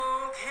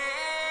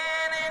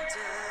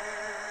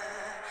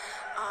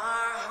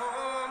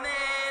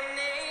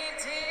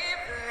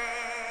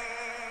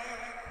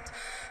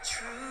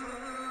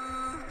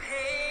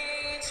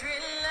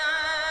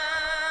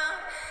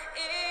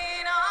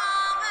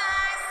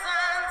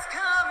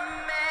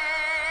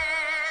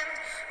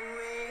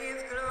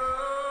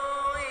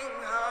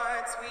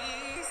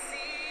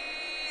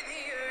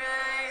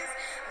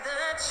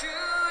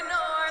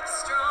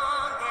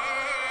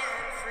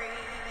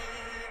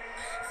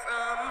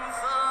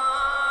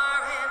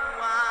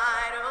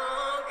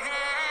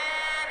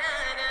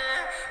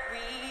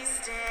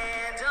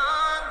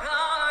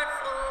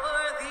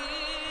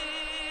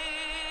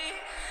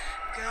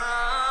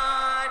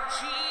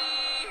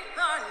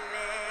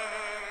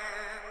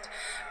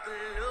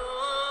glorious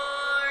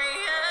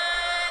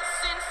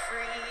and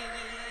free.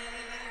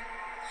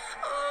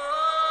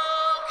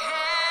 Oh,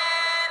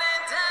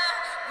 Canada,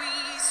 we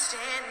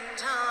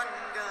stand on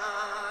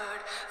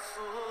guard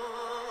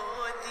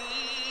for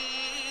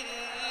thee.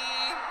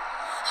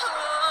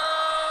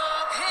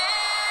 Oh,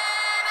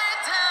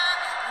 Canada,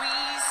 we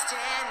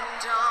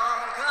stand on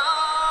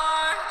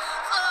guard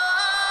for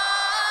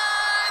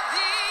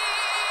thee.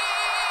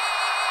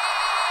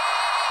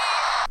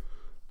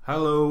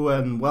 Hello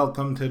and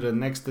welcome to the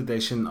next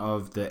edition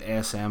of the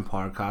SM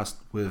podcast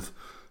with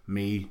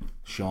me,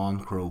 Sean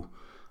Crow.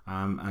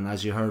 And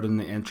as you heard in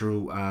the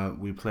intro,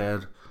 we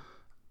played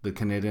the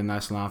Canadian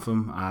National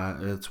Anthem.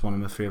 It's one of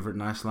my favourite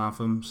national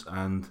anthems,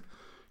 and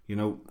you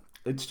know,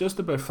 it's just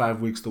about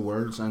 5 weeks to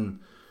Worlds, and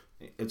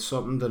it's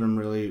something that I'm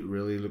really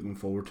looking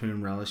forward to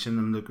and relishing.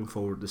 I'm looking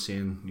forward to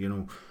seeing, you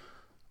know,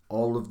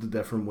 all of the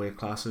different weight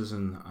classes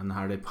and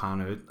how they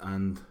pan out,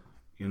 and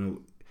you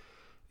know,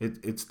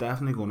 it's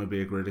definitely going to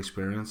be a great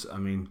experience. I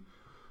mean,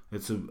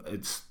 it's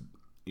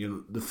you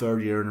know, the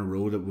third year in a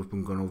row that we've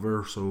been going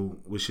over, so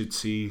we should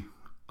see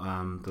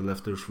the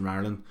lifters from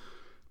Ireland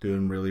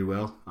doing really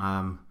well.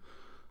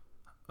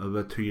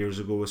 About 2 years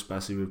ago,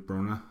 especially with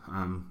Brona,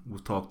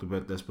 we've talked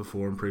about this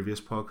before in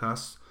previous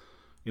podcasts.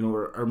 You know,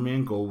 our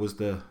main goal was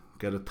to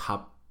get a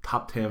top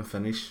 10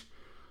 finish,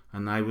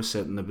 and I was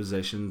set in the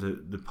position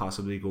to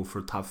possibly go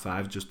for top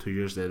 5 just 2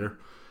 years later.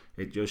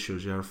 It just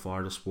shows you how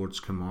far the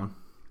sport's come on.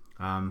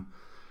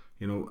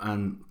 You know,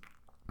 and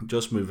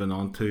just moving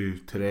on to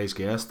today's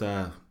guest,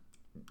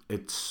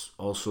 it's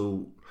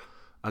also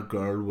a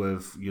girl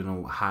with, you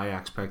know, high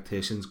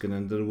expectations going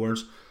into the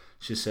Worlds.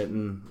 She's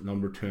sitting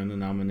number 2 in the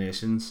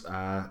nominations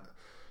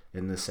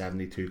in the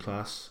 72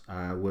 class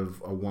with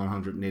a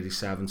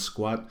 187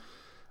 squat,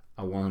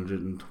 a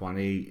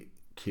 120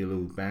 kilo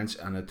bench,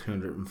 and a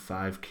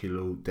 205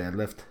 kilo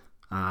deadlift.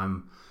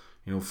 You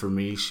know, for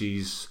me,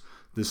 she's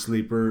the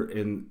sleeper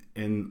in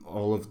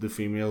all of the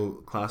female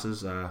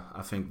classes.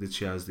 I think that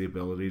she has the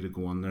ability to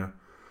go on there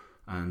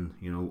and,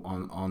 you know,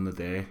 on the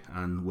day,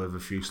 and with a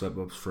few slip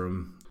ups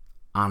from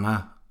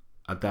Anna,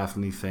 I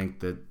definitely think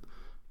that,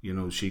 you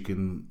know, she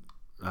can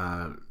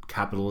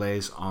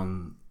capitalise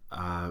on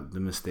the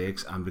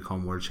mistakes and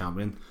become world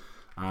champion.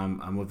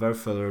 And without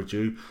further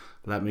ado,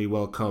 let me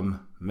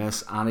welcome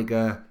Miss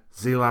Annika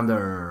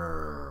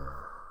Zeelander.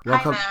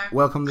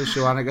 Welcome to the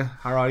show, Annika.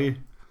 How are you?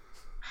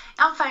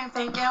 I'm fine,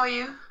 thank you. How are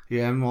you?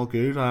 Yeah, I'm all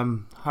good.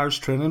 How's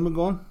training been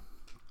going?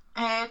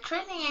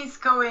 Training is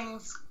going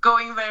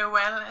very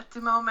well at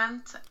the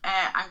moment.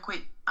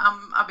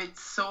 I'm a bit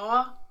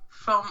sore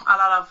from a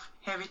lot of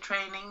heavy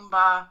training,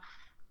 but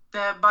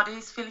the body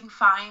is feeling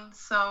fine.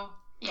 So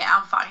yeah,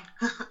 I'm fine.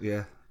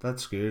 Yeah,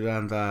 that's good.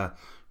 And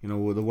you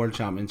know, the World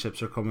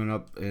Championships are coming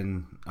up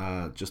in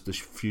just a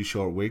few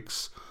short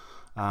weeks.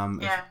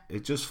 Yeah.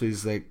 It just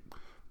feels like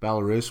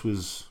Belarus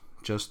was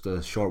just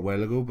a short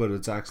while ago, but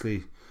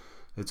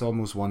it's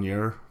almost 1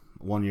 year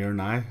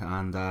now,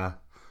 and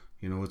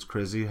you know, it's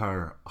crazy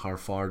how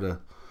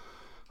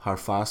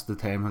fast the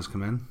time has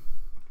come in.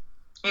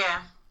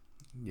 Yeah.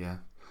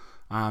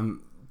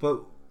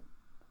 But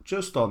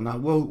just on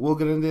that, we'll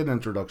get into an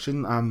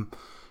introduction.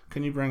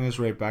 Can you bring us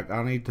right back,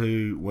 Annie,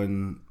 to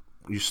when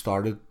you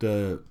started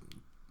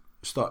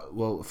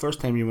first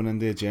time you went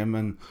into the gym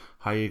and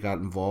how you got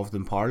involved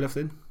in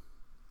powerlifting?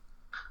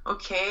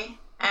 Okay.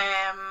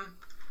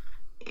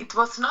 It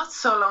was not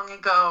so long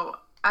ago.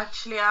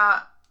 Actually,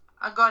 I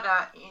got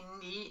a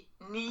knee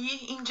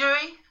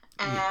injury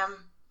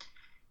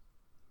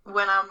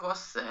when I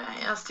was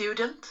a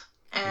student.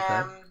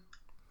 Okay.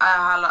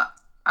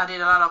 I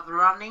did a lot of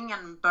running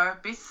and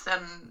burpees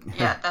and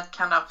that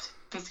kind of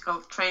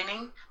physical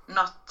training,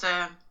 not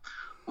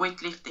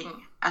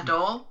weightlifting at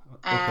all.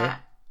 Okay.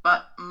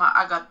 But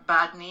I got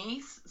bad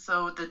knees,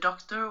 so the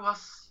doctor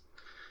was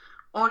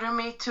ordering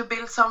me to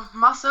build some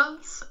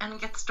muscles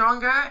and get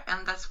stronger,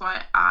 and that's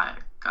why I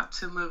got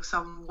to move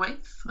some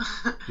weights.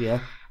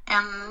 Yeah.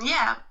 And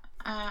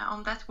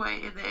on that way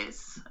it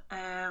is.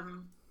 I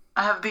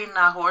have been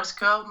a horse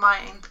girl my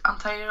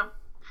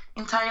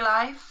entire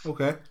life.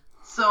 Okay.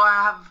 So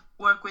I have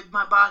worked with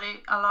my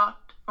body a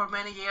lot for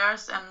many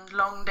years and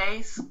long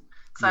days.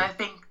 So Yeah. I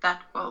think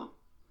that will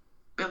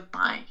build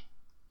my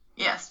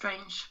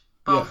strength,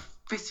 both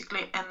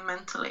physically and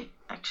mentally,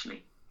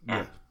 actually.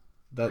 Yeah.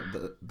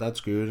 That's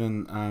good.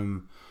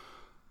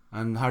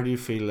 And how do you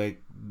feel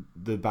like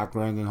the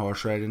background in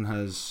horse riding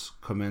has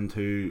come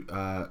into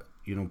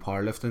you know,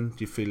 powerlifting?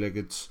 Do you feel like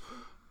it's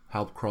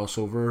helped cross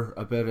over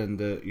a bit in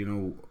the, you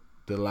know,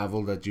 the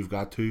level that you've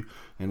got to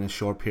in a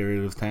short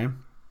period of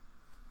time?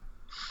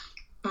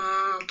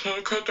 Can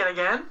you take it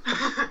again?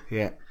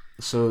 Yeah.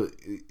 So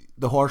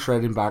the horse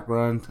riding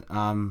background,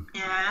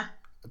 Yeah.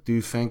 do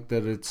you think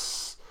that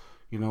it's,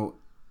 you know,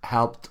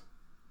 helped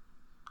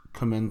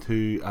come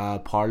into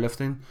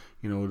powerlifting?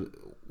 You know,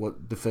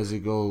 what the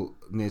physical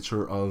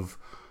nature of,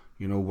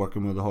 you know,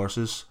 working with the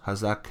horses,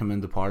 has that come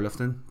into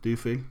powerlifting, do you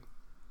feel?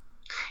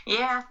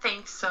 Yeah, I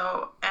think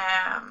so.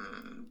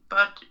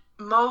 But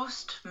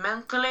most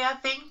mentally, I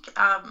think.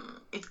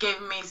 It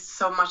gave me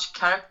so much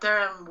character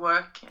and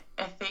work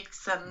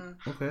ethics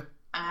Okay.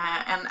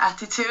 and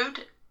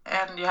attitude,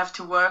 and you have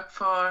to work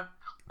for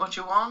what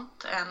you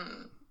want,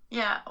 and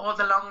yeah, all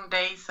the long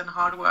days and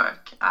hard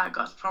work I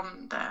got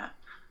from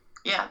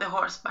the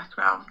horse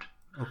background.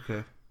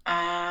 Okay.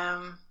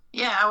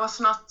 Yeah, I was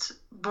not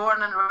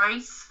born and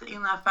raised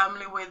in a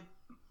family with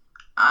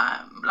a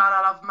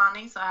lot of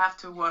money, so I have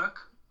to work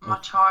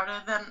much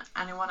harder than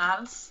anyone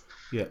else.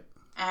 Yeah.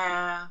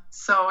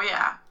 So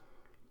yeah,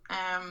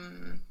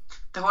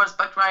 the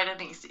horseback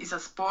riding is a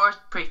sport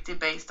pretty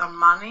based on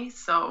money.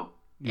 So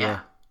yeah,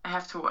 I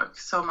have to work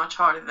so much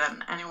harder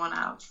than anyone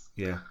else.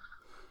 Yeah.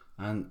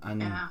 And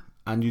Yeah.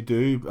 and you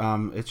do.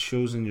 It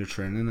shows in your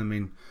training. I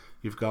mean,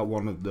 you've got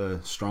one of the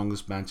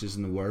strongest benches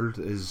in the world.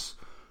 Is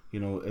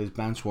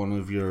bench one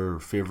of your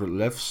favorite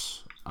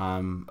lifts?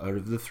 Out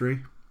of the three.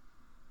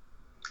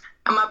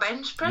 And my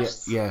bench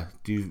press. Yeah.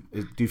 Do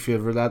you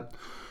favor that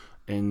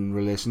in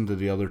relation to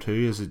the other two?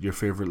 Is it your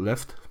favorite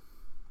lift?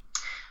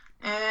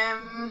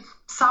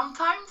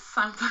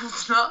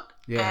 Sometimes not.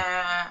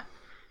 Yeah.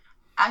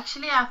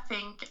 Actually, I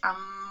think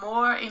I'm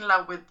more in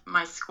love with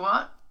my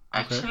squat.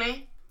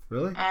 Actually,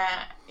 Really?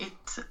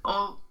 it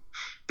all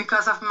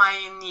because of my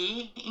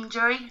knee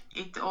injury.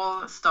 It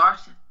all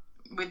started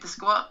with the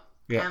squat,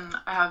 Yeah. and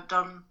I have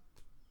done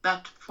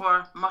that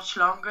for much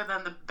longer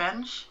than the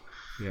bench.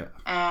 Yeah.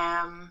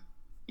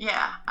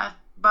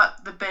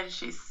 But the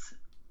bench is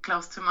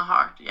close to my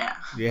heart. Yeah.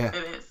 Yeah.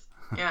 It is.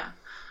 Yeah.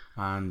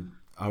 And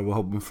are we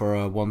hoping for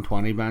a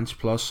 120 bench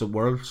plus at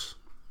Worlds?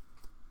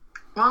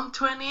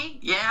 120.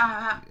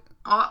 Yeah,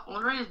 I have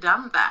already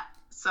done that.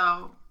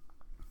 So.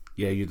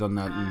 Yeah, you done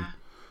that.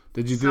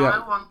 Did you So do I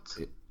that? want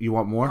You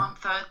want more?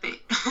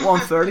 130.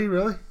 130,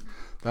 really?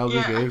 That'll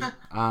Yeah. be good.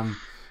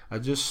 I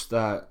just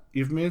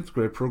you've made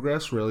great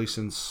progress really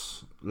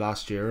since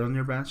last year on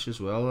your bench as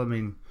well. I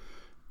mean,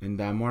 in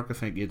Denmark, I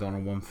think you done a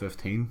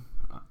 115,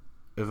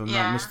 if I'm not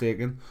Yeah.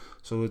 mistaken.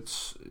 So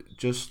it's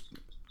just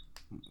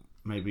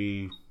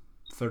maybe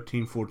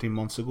 13, 14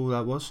 months ago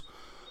that was.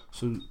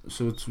 So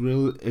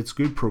it's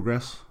good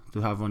progress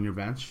to have on your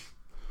bench.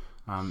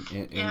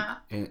 Yeah.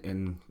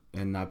 In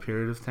that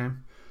period of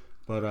time,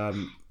 but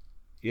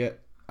yeah,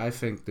 I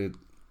think that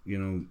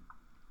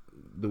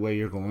the way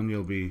you're going,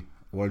 you'll be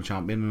world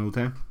champion in no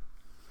time.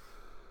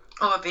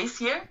 Oh, this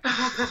year?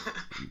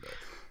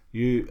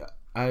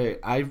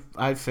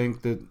 I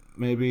think that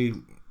maybe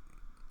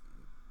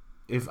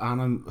if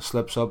Anna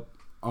slips up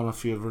on a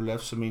few of her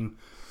lifts, I mean,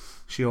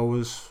 she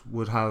always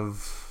would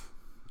have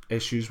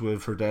issues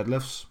with her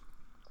deadlifts.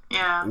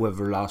 Yeah. With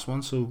her last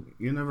one, so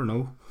you never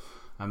know.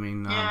 I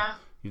mean, Yeah.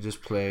 you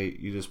just play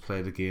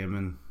the game,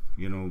 and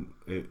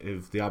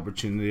if the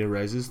opportunity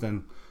arises,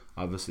 then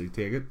obviously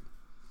take it.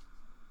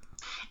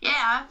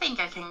 Yeah, I think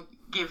I can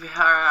give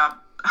her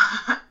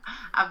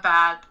a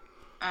bad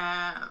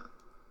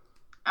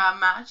a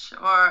match,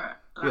 or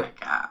like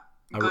a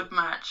good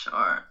match,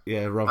 or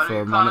Yeah, run what do for you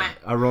her call money. it?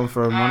 I run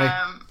for her money.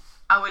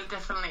 I will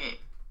definitely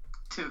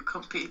to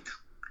compete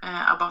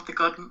about the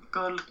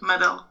gold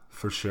medal.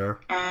 For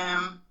sure.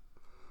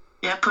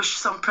 Yeah, push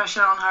some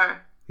pressure on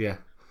her. Yeah.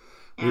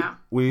 Yeah.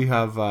 We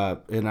have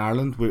in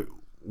Ireland,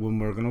 when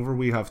we're going over,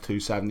 we have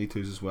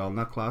 272s as well in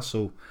that class,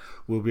 so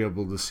we'll be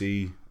able to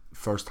see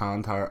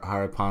firsthand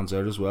how it pans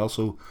out as well.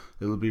 So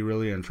it'll be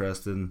really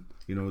interesting,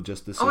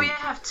 just to see. Oh, you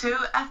have two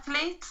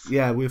athletes?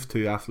 Yeah, we have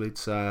two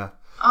athletes. Oh,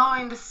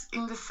 in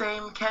the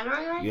same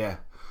category? Yeah.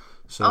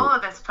 So. Oh,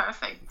 that's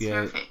perfect. Yeah.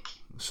 Terrific.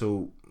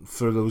 So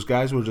for those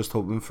guys, we're just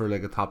hoping for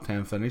like a top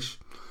 10 finish.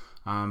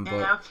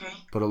 Yeah, okay.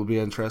 But it'll be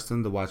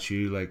interesting to watch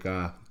you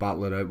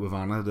battle it out with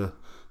Anna to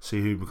see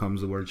who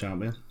becomes the world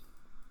champion.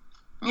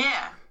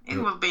 Yeah, it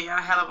will be a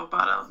hell of a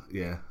battle.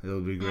 Yeah,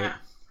 it'll be great. Yeah.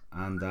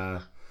 And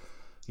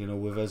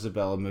with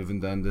Isabella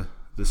moving down to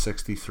the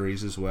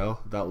 63s as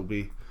well, that'll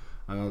be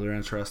another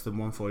interesting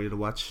one for you to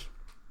watch.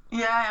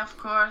 Yeah, of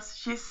course.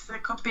 She's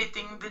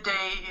competing the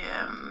day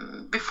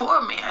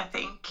before me, I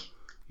think.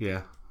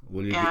 Yeah.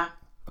 Will you? Yeah.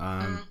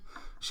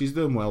 She's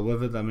doing well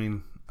with it. I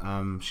mean,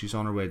 she's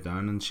on her way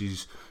down and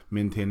she's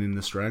maintaining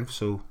the strength.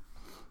 So,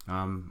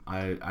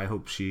 I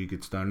hope she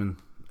gets down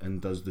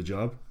and does the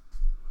job.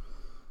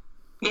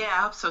 Yeah,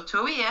 I hope so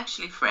too. We're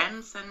actually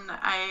friends, and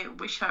I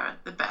wish her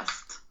the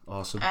best.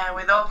 Awesome.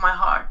 With all my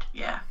heart.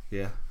 Yeah.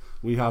 Yeah.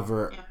 We have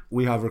her. Yeah.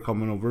 We have her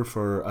coming over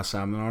for a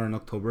seminar in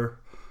October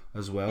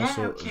as well. Yeah.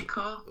 So Okay.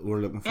 Cool. we're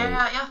looking forward.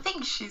 Yeah, I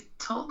think she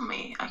told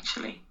me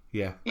actually.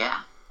 Yeah.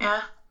 Yeah.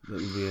 Yeah. It'll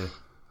be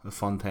a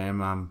fun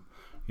time.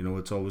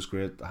 It's always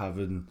great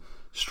having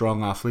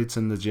strong athletes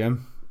in the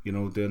gym,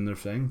 doing their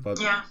thing. But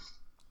Yeah.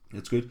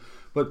 it's good.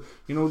 But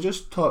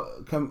just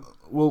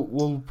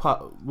we'll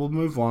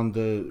move on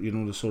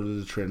to the sort of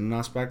the training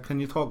aspect. Can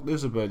you talk to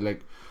us about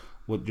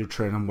what your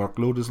training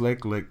workload is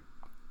like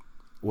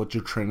what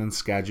your training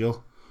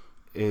schedule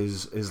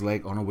is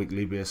like on a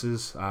weekly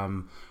basis?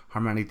 How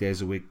many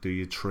days a week do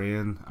you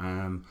train?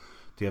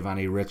 Do you have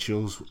any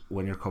rituals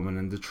when you're coming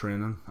into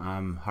training?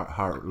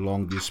 How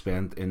long do you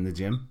spend in the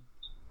gym?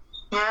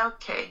 Yeah,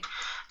 okay.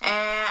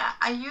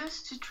 I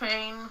used to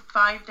train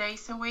 5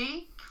 days a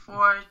week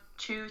for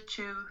 2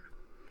 to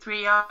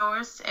 3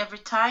 hours every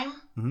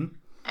time. Mm-hmm.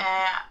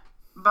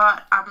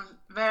 But I'm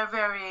very,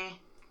 very,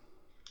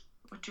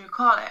 what do you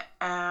call it?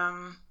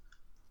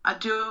 I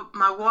do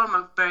my warm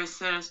up very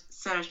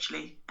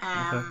seriously.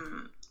 I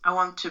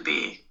want to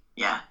be,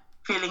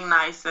 feeling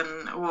nice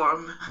and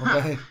warm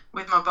Okay.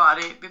 with my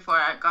body before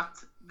I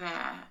got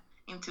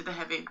into the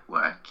heavy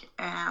work.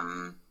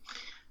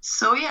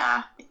 So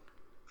yeah,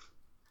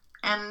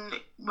 and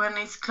when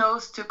it's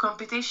close to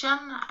competition,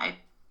 I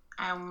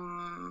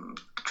am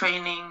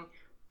training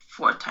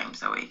 4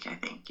 times a week. I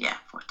think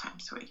 4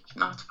 times a week,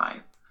 not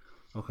 5.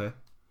 Okay.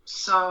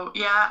 So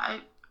yeah,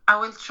 I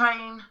will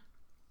train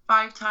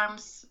 5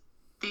 times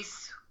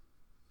this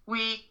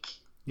week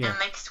and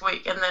next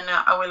week, and then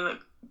I will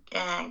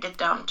get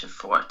down to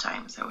 4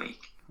 times a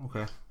week.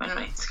 Okay. When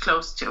it's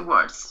close to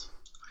Worlds.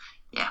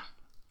 Yeah.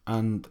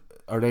 And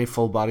are they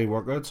full body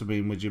workouts? I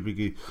mean, would you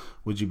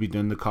be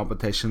doing the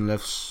competition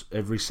lifts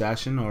every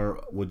session,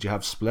 or would you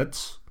have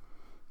splits?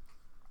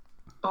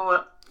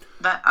 Oh,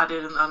 that I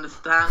didn't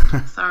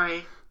understand.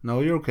 Sorry.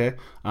 No, you're okay.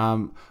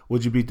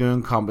 Would you be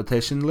doing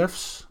competition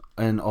lifts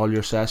in all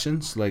your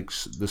sessions, like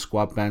the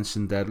squat, bench,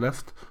 and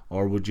deadlift,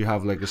 or would you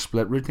have like a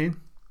split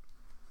routine?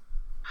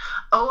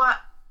 Oh,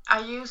 I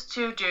used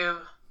to do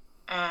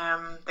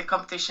the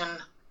competition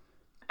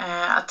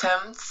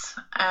attempts,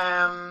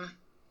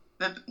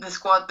 the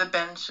squat, the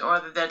bench, or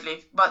the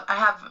deadlift. But I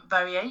have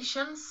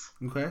variations.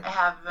 Okay. I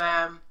have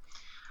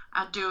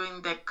I'm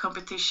doing the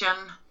competition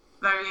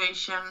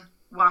variation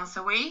once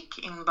a week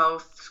in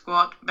both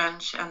squat,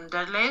 bench, and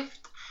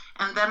deadlift,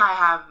 and then I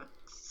have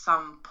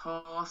some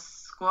pause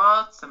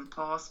squats and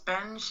pause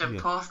bench and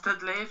pause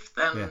deadlift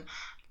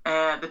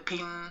and the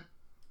pin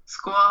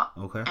squat.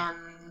 Okay.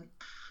 And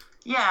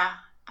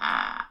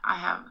I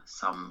have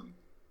some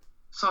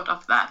sort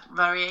of that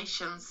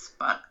variations,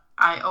 but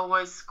I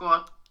always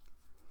squat,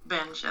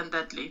 bench, and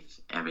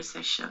deadlift every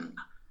session.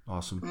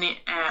 Awesome.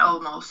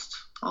 Almost.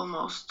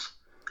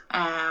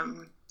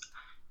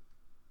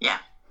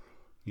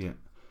 Yeah,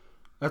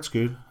 that's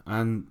good.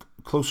 And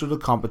closer to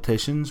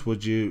competitions,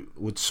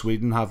 would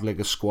Sweden have like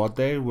a squad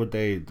day? Would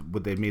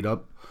they meet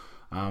up,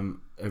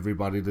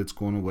 everybody that's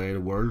going away to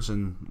Worlds,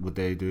 and would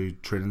they do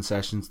training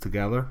sessions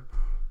together?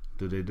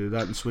 Do they do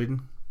that in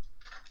Sweden?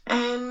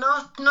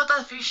 Not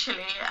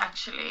officially,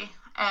 actually.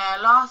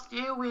 Last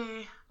year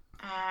we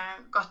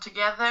got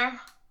together,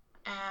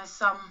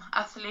 some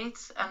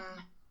athletes,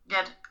 and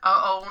get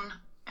our own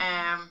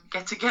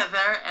get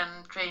together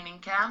and training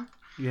camp.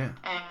 Yeah.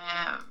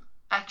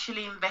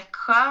 Actually in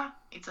Växjö,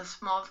 it's a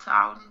small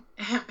town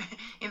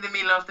in the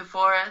middle of the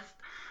forest,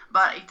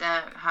 but it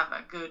have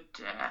a good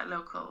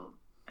local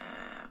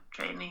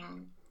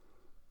training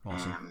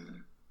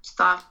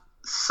stuff.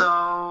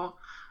 So,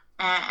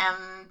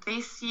 and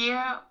this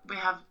year we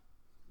have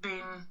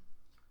been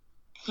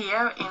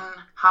here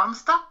in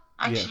Halmstad,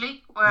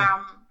 actually, where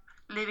I'm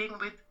living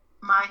with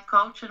my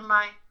coach and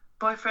my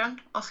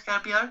boyfriend, Oskar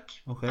Björk.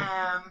 Okay.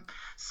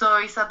 So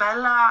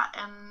Isabella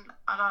and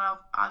a lot of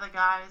other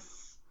guys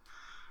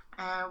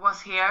was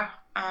here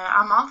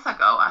a month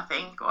ago, I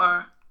think,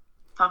 or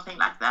something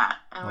like that,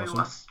 and awesome. We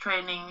was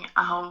training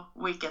a whole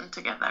weekend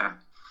together,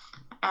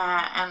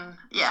 and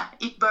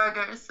eat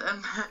burgers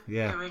and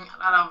doing a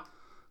lot of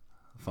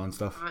fun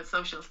stuff,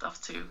 social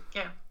stuff too.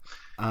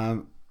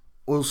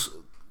 Well,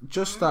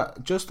 just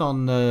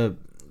on the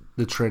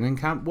training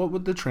camp, what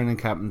would the training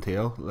camp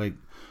entail? Like,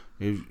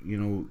 if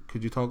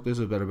could you talk to us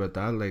a bit about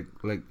that?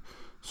 Like,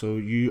 so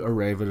you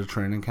arrive at a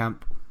training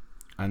camp,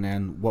 and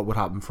then what would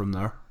happen from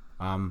there?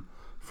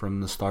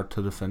 From the start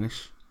to the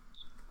finish?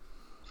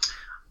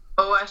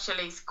 Oh,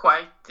 actually, it's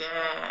quite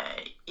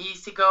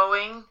easy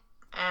going.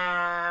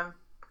 I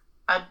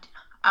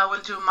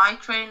will do my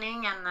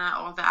training, and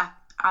all the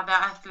other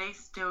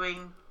athletes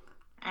doing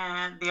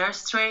their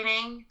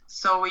training.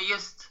 So we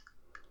just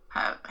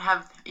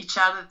have each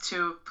other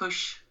to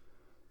push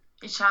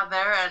each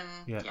other,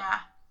 and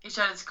each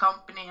other's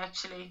company.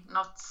 Actually,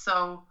 not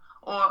so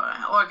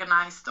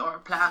organized or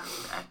planned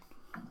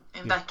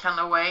in that kind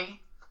of way.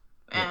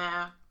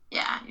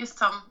 Just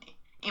some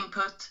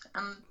input,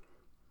 and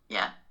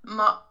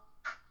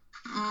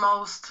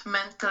most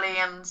mentally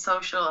and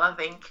social, I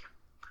think.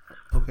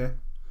 Okay,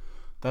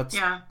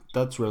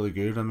 that's really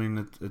good. I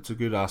mean, it's a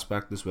good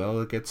aspect as well.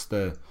 It gets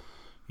the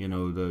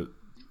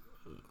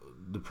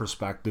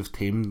prospective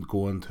team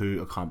going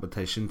to a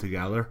competition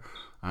together,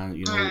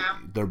 and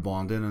they're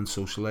bonding and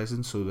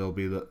socializing. So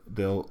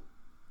they'll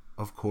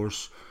of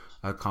course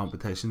at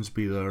competitions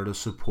be there to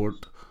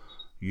support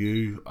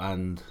you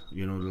and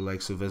the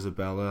likes of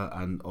Isabella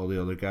and all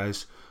the other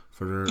guys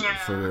for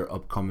their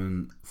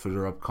upcoming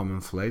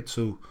flight.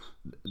 So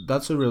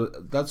that's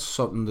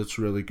something that's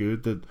really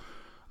good that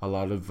a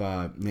lot of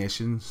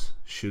nations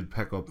should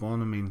pick up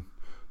on. I mean,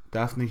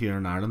 definitely here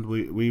in Ireland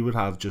we would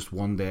have just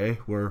one day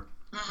where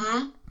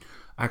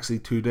actually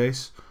 2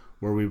 days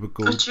where we would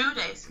go. 2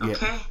 days,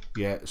 okay.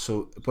 Yeah.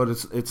 So, but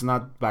it's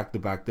not back to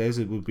back days.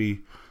 It would be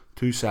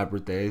 2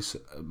 separate days,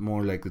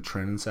 more like the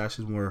training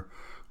session where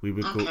we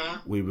would Okay.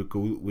 we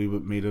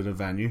would meet at a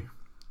venue,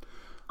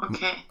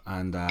 Okay.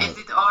 and Is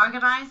it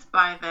organized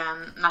by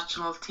the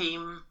national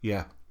team?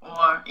 yeah,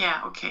 Or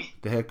yeah, okay.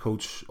 the head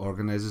coach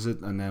organizes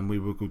it, and then we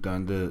would go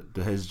down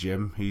to his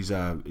gym. He's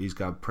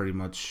got pretty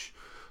much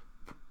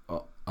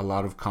a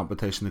lot of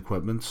competition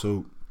equipment,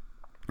 so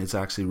it's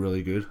actually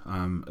really good.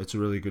 It's a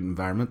really good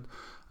environment.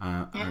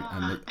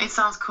 Yeah, it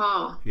sounds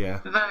cool. Yeah.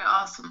 Very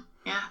awesome.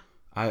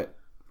 Yeah.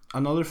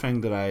 Another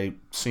thing that I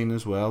seen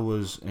as well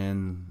was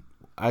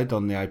I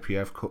done the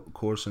IPF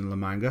course in La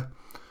Manga,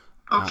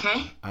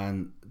 Okay.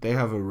 and they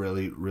have a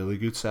really, really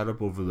good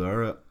setup over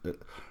there. It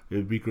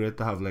would be great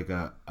to have like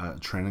a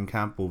training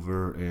camp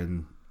over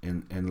in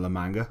La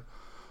Manga.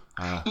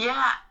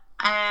 Yeah,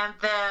 and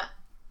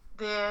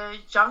the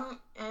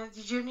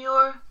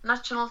junior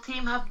national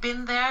team have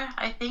been there,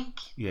 I think.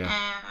 Yeah.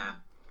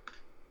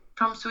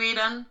 From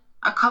Sweden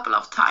a couple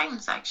of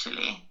times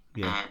actually.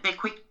 Yeah. The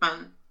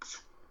equipment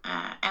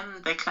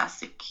and the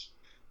classic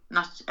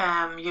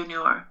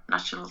junior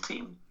national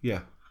team.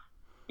 Yeah.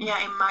 Yeah,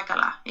 in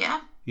Magala.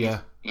 Yeah.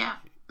 Yeah. Yeah.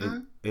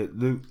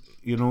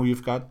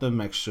 You've got the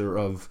mixture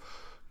of,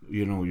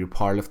 your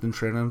powerlifting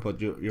training, but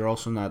you're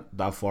also not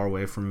that far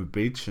away from a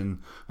beach, and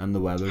the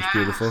weather's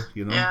beautiful.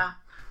 Yeah.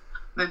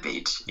 The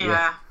beach. Yeah.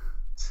 Yeah.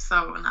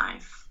 So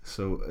nice.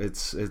 So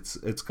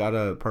it's got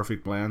a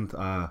perfect blend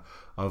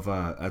of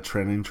a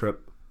training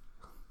trip.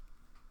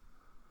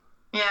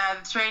 Yeah,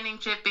 the training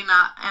trip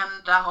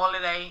and a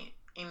holiday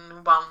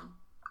in one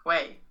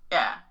way.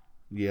 Yeah.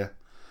 Yeah.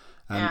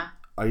 And Yeah.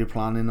 are you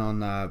planning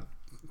on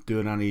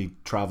doing any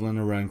traveling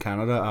around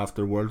Canada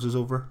after Worlds is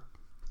over?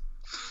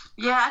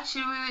 Yeah,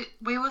 actually,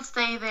 we will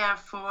stay there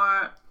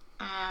for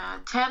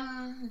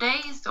 10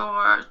 days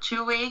or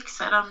 2 weeks.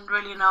 I don't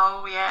really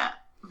know yet,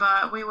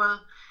 but we will.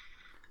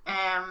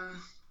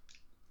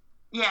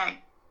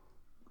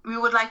 We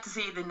would like to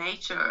see the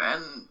nature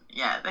and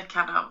that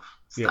kind of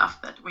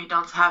stuff that we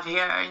don't have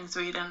here in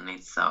Sweden.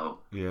 It's so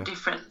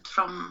different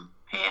from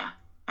here.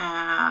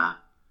 I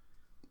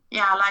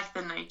like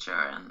the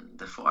nature and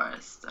the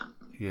forest and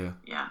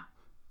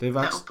They've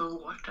the open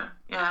water.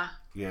 Yeah.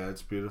 Yeah,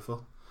 it's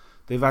beautiful.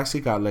 They've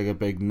actually got like a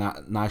big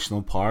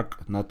national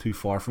park not too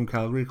far from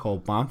Calgary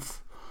called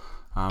Banff.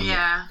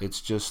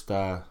 It's just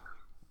a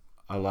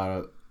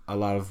lot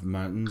of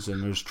mountains,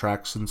 and there's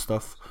tracks and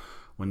stuff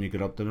when you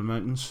get up to the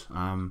mountains.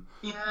 And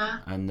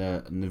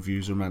the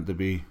views are meant to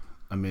be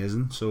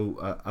amazing.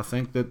 So I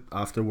think that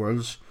after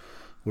Worlds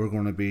we're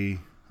going to be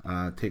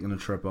taking a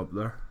trip up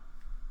there.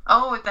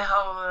 Oh, with the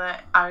whole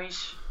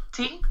Irish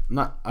team?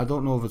 I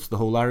don't know if it's the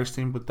whole Irish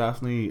team, but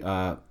definitely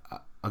a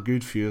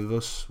good few of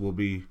us will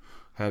be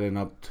heading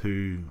up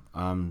to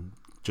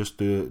just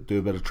do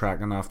a bit of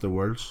tracking after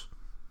Worlds.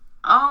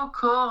 Oh,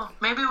 cool.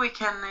 Maybe we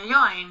can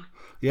join.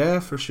 Yeah,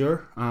 for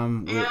sure.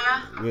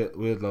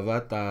 We'd love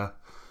that.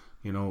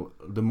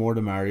 The more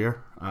the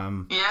merrier.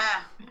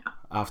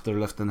 After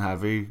lifting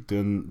heavy,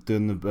 doing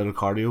the bit of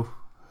cardio,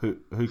 who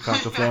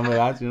can't complain with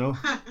that,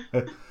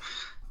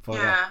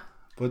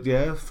 But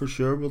yeah, for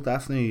sure, we'll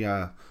definitely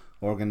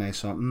organise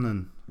something,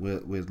 and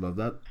we'd love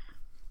that.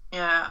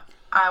 Yeah,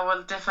 I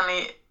will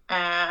definitely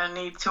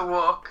need to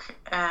walk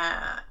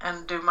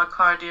and do my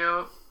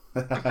cardio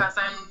because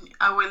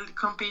I will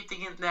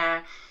competing in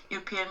the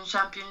European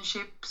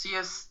Championships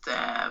just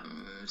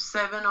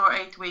 7 or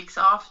 8 weeks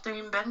after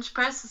in bench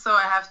press, so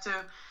I have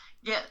to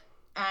get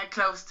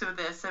close to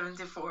the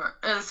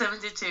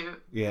 72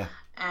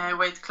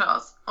 weight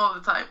class all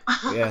the time.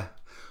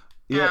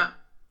 yeah,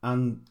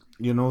 and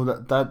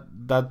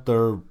that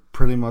there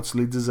pretty much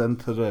leads us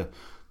into the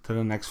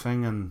next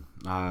thing, and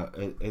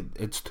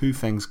it's two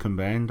things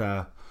combined.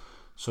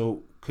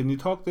 So can you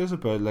talk to us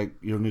about like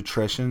your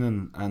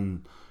nutrition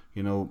and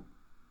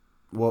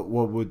what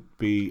would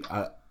be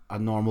a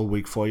normal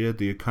week for you?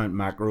 Do you count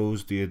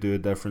macros? Do you do a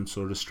different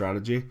sort of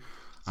strategy?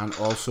 And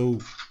also,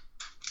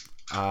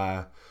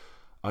 are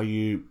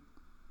you,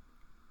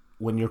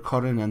 when you're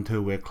cutting into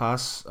a weight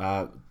class,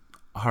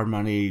 how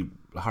many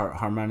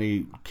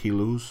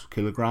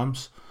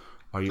kilograms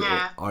are you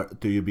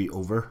do you be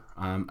over?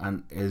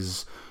 And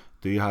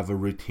do you have a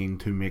routine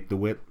to make the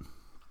weight?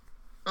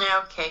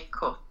 Yeah. Okay.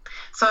 Cool.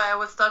 So I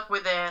will start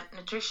with the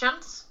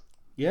nutritions.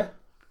 Yeah.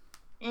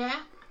 Yeah.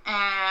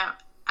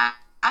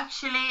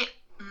 Actually,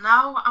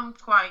 now I'm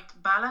quite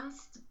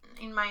balanced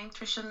in my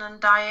nutrition and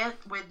diet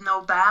with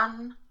no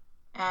ban.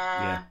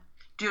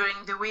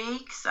 During the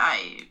weeks,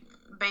 I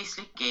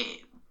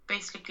basically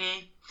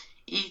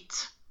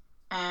eat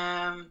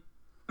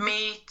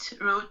meat,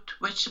 root,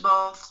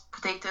 vegetables,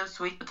 potatoes,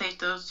 sweet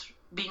potatoes,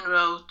 bean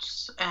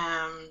roots,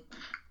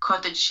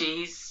 cottage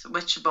cheese,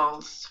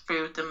 vegetables,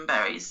 fruit and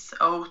berries,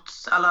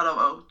 oats, a lot of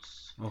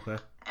oats. Okay.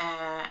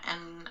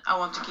 And I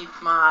want to keep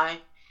my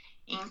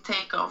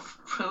intake of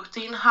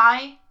protein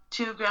high,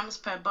 2 grams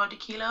per body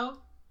kilo.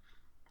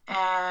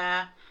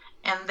 And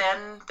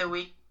then the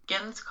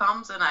weekends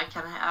comes and I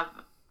can have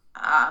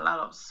a lot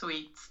of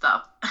sweet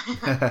stuff.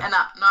 And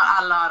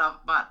not a lot of,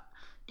 but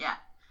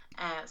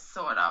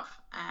sort of.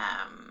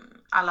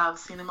 I love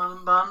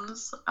cinnamon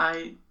buns.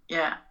 I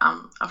yeah,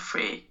 I'm a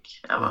freak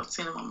about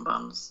cinnamon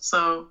buns.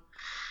 So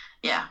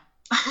yeah,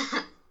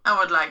 I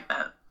would like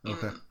that in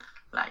Okay.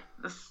 like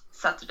the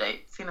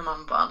Saturday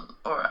cinnamon bun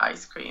or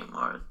ice cream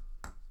or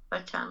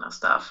that kind of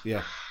stuff.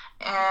 Yeah.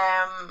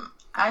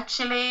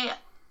 Actually,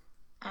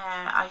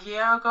 a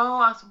year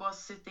ago, I was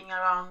sitting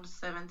around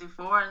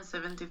 74 and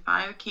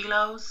 75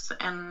 kilos,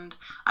 and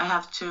I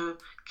have to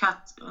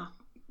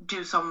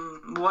do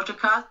some water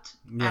cut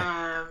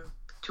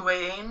to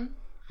weigh in.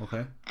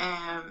 Okay.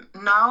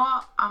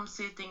 Now I'm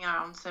sitting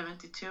around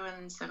 72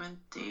 and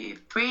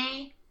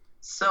 73,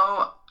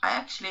 so I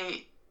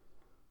actually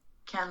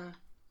can,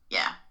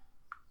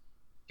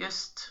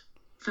 just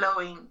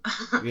flowing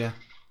Yeah.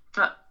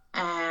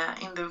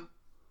 in the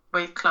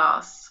weight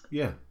class.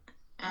 Yeah.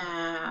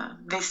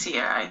 This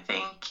year, I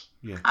think.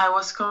 Yeah. I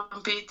was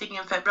competing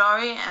in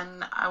February,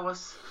 and I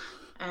was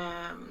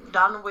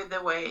done with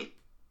the weight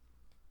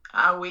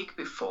a week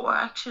before,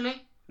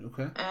 actually.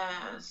 Okay.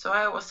 So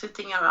I was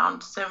sitting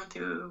around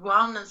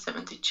 71 and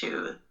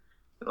 72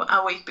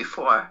 a week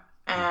before.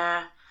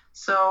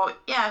 So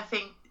yeah, I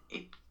think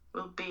it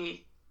will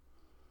be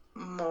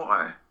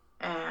more.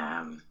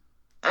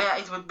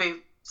 It would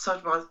be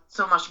so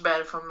much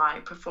better for my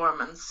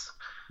performance.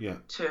 Yeah.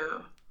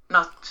 To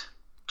not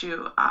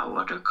do a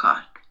water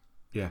cut.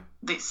 Yeah.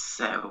 This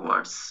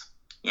was,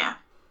 yeah.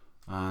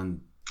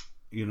 And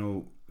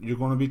you're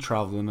going to be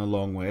traveling a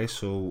long way,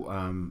 so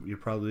you're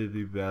probably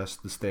be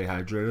best to stay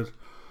hydrated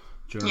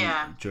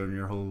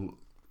during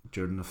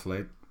the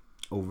flight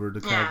over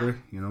to Calgary.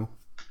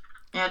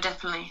 Yeah,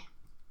 definitely.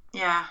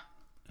 Yeah.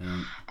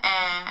 Um,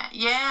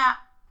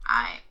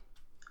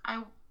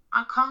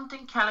 I'm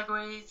counting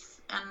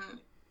calories and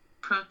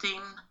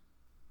protein,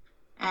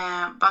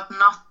 but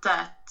not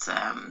that.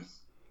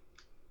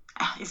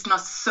 It's not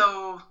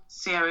so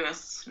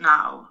serious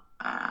now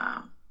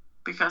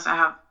because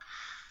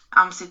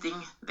I'm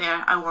sitting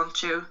there. I want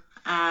to.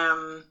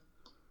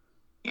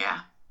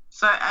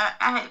 So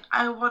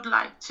I would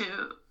like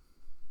to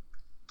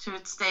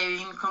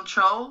stay in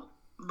control,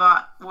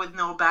 but with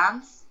no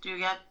bands. Do you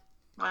get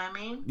what I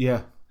mean?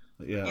 Yeah,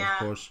 of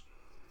course.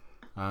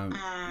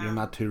 You're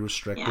not too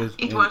restricted.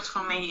 Yeah, it works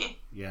for me.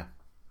 Yeah.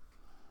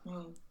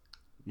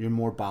 You're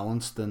more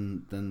balanced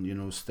than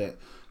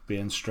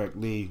being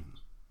strictly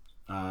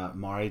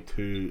married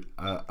to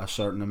a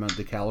certain amount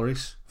of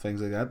calories,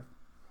 things like that.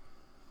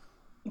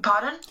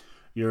 Pardon?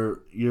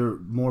 You're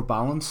more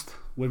balanced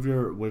with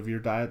your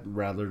diet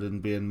rather than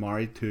being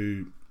married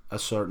to a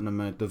certain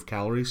amount of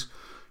calories.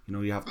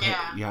 You have to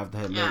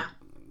hit like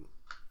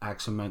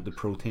X amount of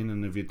protein,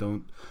 and if you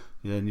don't,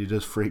 then you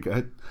just freak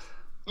out.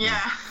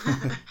 Yeah.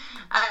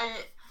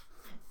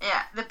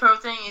 The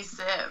protein is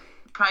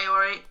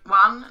priority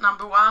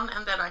number one,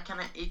 and then I can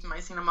eat my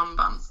cinnamon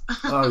buns.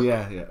 Oh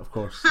yeah, of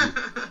course.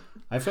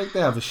 I think they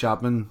have a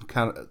shopping.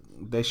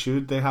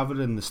 They have it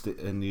in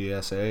the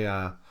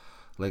USA.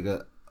 Like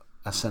a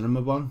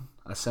Cinnabon.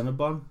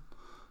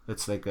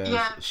 It's like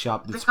a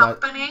shop. The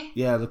company.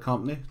 The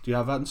company. Do you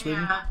have that in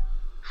Sweden? Yeah.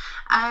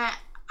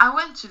 I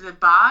went to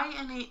Dubai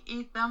and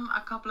eat them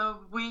a couple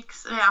of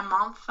weeks, a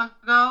month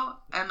ago,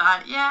 and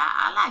I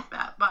like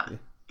that, but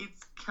it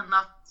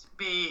cannot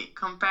be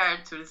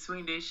compared to the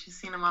Swedish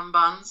cinnamon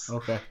buns.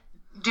 Okay.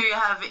 Do you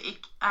have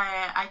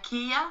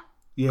IKEA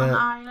on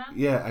Ireland?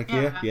 Yeah,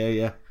 IKEA.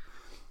 Yeah.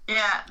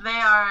 Yeah,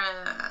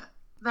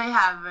 they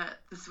have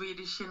the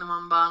Swedish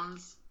cinnamon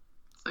buns,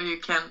 so you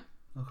can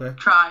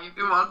try if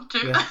you want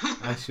to. Yeah,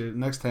 I should.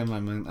 Next time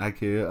I'm in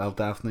IKEA, I'll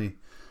definitely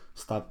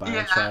stop by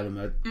and try them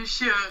out. You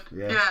should.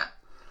 Yeah.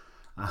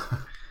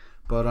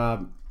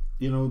 But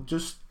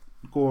just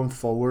going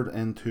forward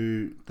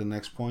into the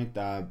next point,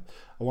 I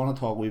want to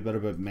talk a wee bit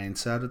about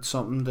mindset. It's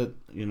something that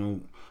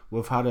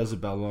we've had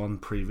Isabella on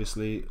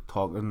previously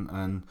talking,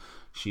 and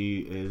she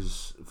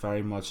is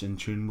very much in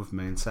tune with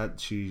mindset.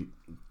 She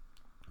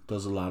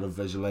does a lot of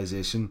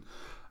visualization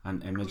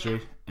and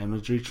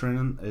imagery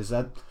training. Is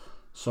that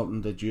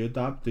something that you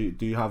adopt? Do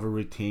you have a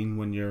routine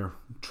when you're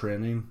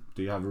training?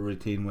 Do you have a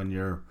routine when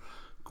you're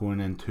going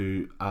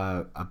into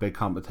a big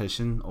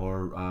competition,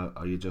 or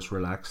are you just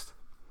relaxed?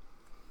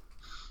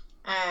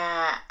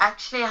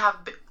 Actually, I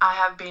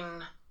have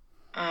been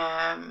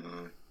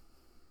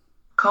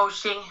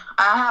coaching.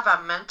 I have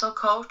a mental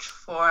coach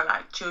for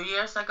like 2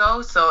 years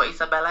ago, so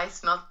Isabella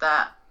is not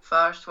the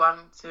first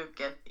one to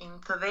get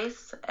into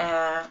this.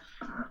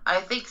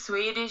 I think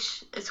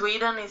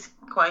Sweden is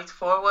quite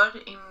forward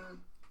in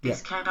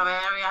this kind of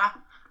area.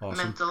 Awesome.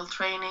 Mental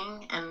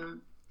training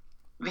and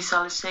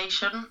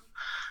visualization.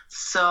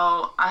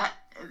 So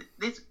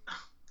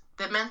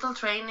the mental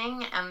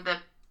training and the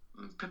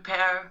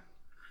prepare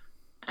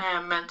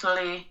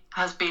mentally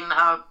has been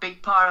a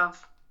big part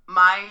of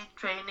my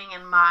training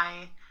and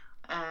my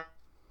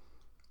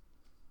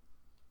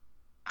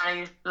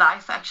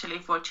life actually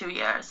for 2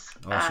 years.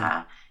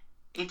 Awesome.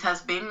 It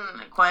has been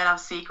quite a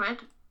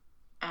secret,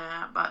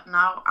 but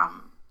now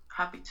I'm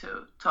happy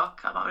to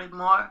talk about it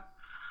more.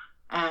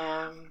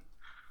 I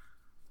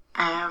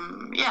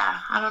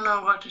don't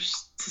know what to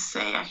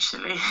say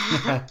actually.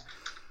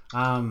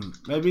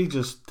 Maybe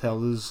just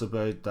tell us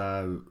about,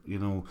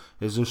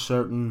 is there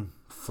certain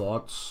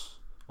thoughts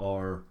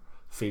or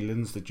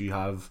feelings that you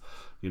have,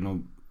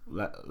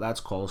 let's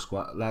call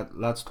squat,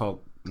 let's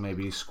talk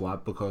maybe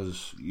squat,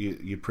 because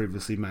you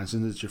previously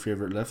mentioned it's your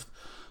favourite lift.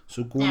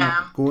 So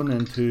going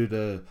into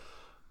the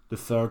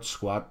third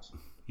squat,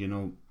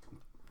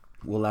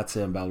 well, let's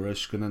say in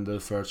Belarus, going into the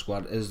third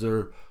squat, is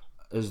there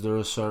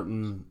a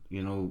certain,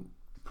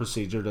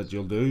 procedure that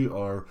you'll do,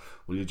 or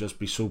will you just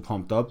be so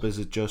pumped up? Is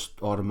it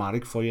just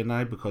automatic for you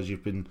now because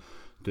you've been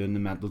doing the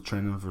mental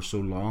training for so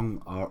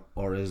long,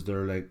 or is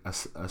there like a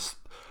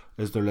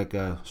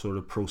sort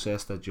of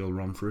process that you'll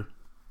run through?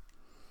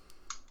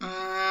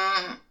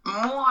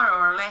 More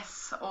or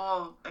less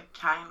all the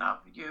kind of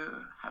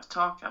you have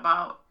talked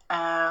about.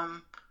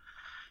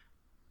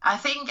 I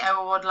think I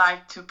would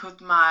like to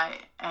put my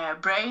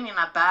brain in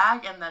a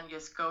bag and then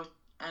just go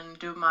and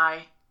do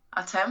my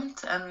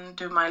attempt and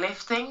do my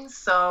lifting.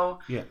 So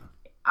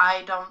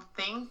I don't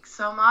think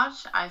so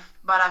much.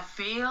 But I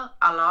feel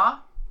a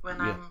lot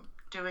when I'm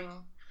doing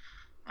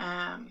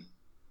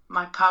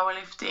my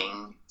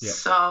powerlifting. Yeah.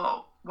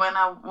 So when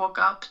I woke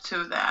up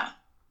to the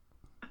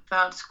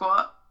third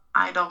squat,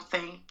 I don't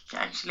think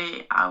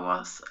actually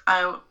I'm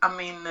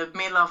in the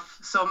middle of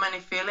so many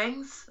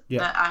feelings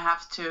that I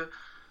have to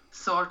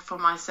sort for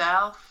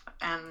myself,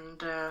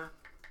 and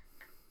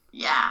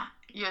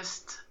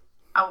just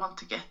I want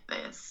to get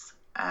this.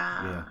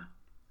 I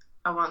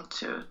want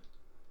to,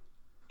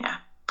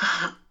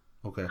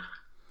 Okay,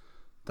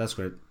 that's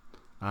great.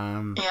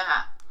 My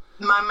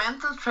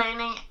mental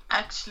training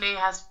actually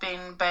has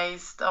been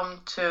based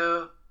on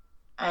to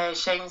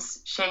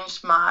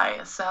change my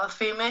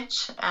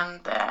self-image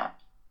and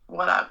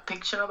what I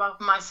picture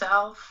about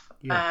myself.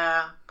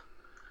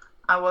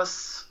 I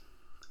was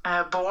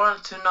born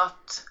to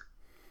not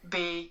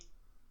be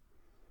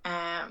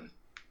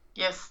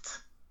just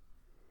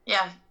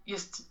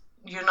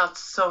you're not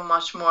so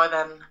much more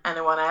than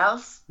anyone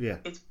else.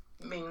 It's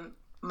been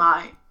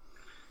my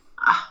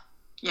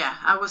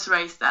I was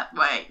raised that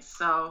way,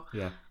 so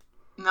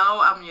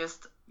now I'm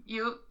just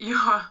you're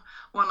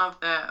one of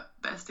the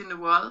best in the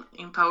world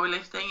in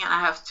powerlifting, and I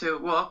have to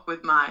work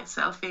with my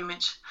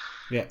self-image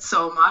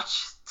so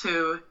much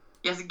to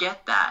just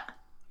get that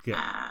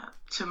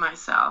to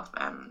myself.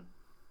 And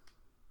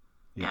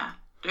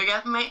do you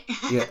get me?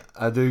 Yeah,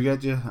 I do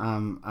get you.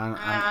 And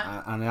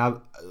I,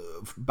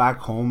 back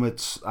home,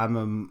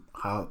 I'm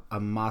a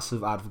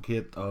massive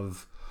advocate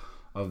of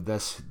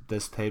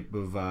this type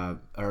of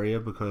area,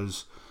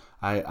 because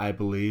I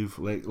believe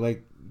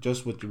like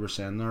just what you were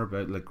saying there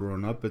about like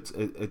growing up,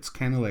 it's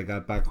kind of like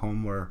that back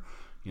home where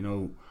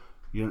you're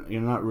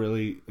not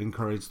really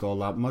encouraged all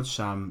that much.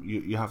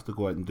 You have to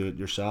go out and do it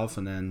yourself,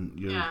 and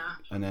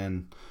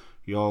then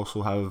you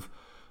also have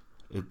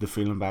the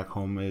feeling back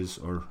home is,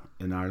 or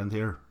in Ireland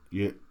here,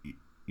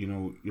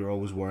 you're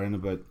always worrying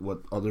about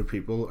what other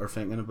people are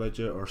thinking about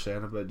you or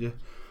saying about you,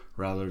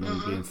 rather than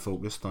being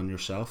focused on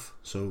yourself.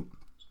 So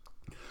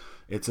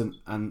it's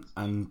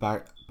and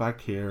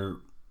back here,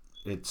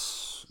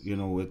 it's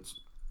it's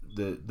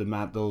the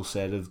mental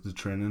side of the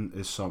training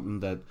is something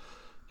that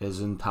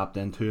isn't tapped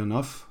into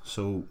enough.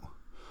 So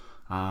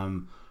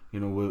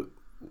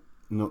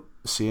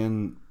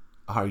seeing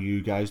how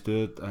you guys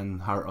do it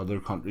and how other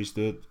countries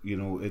do it,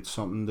 it's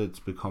something that's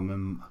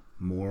becoming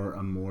more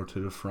and more to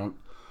the front.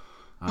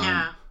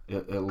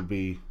 It'll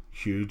be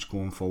huge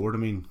going forward. I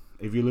mean,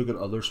 if you look at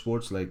other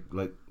sports like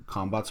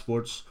combat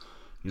sports,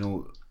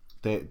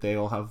 they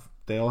all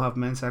have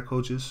men's head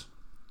coaches.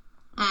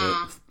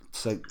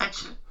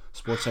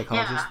 Sports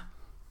psychologists.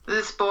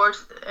 The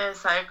sports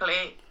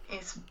psychology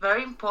is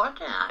very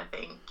important, I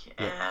think.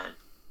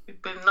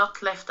 We've been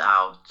not left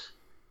out.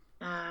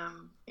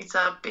 It's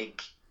a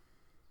big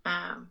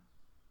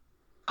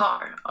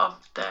part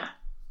of the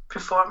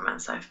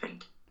performance, I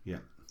think. Yeah,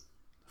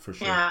 for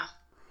sure.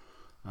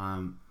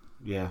 And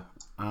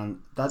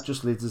that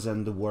just leads us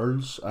into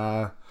Worlds.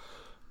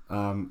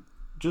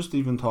 Just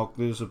even talk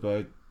to us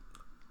about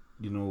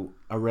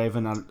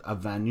arriving at a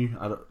venue.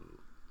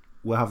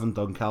 We haven't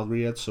done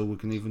Calgary yet, so we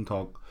can even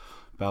talk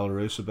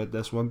Belarus about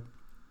this one.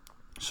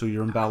 So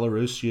you're in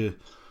Belarus, you're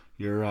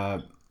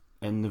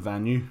in the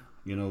venue,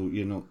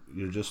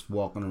 you're just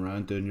walking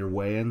around doing your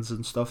weigh-ins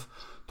and stuff.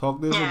 Talk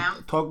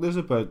to us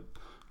about,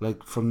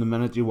 like, from the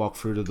minute you walk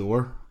through the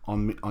door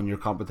on your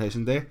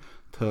competition day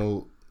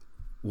till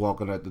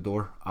walking out the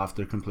door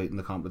after completing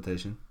the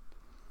competition.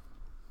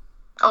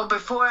 Oh,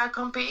 before I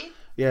compete?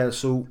 Yeah,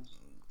 so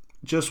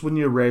just when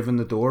you're arriving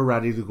the door,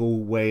 ready to go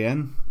weigh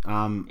in,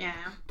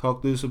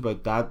 talk to us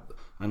about that,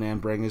 and then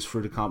bring us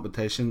through the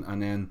competition,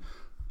 and then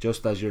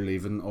just as you're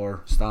leaving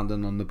or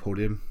standing on the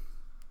podium.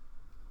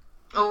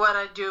 Oh, what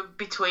I do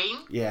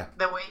between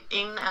the weigh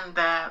in and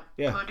the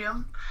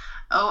podium?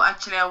 Oh,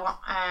 actually,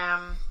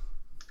 I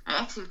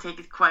actually take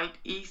it quite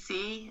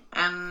easy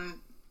and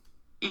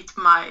eat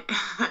my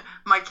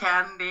my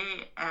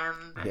candy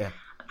and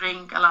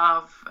drink a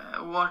lot of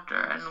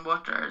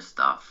water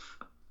stuff.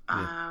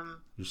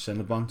 Your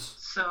cinnamon buns.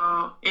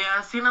 So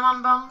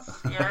cinnamon buns.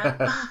 Yeah,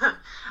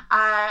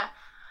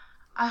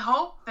 I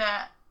hope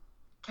that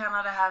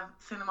Canada have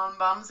cinnamon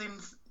buns in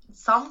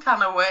some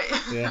kind of way.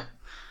 Yeah.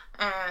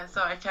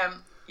 So I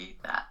can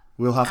eat that.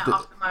 We'll have to.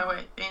 After my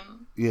weight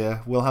in.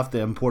 Yeah, we'll have to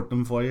import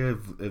them for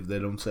you if they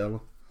don't sell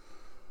them.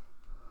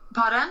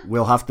 Pardon?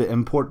 We'll have to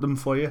import them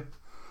for you.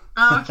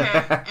 Oh,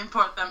 okay,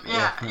 import them.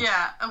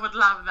 Yeah, I would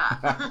love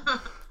that.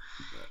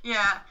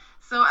 Yeah.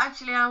 So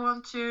actually, I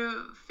want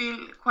to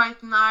feel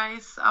quite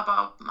nice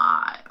about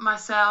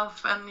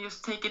myself and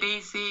just take it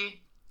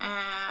easy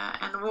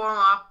and warm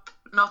up,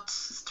 not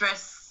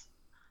stress.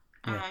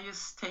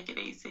 Just take it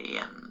easy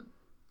and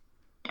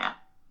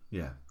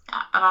Yeah.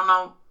 I don't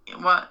know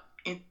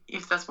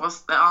if that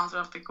was the answer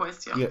of the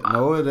question. Yeah, but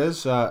no, it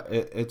is.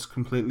 It's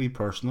completely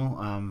personal.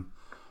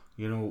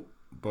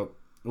 But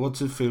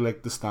what's it feel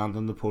like to stand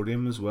on the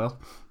podium as well?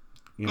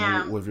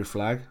 With your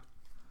flag.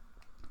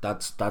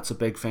 That's a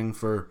big thing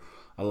for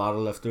a lot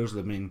of lifters.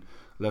 I mean,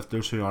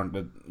 lifters who aren't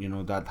at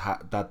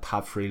that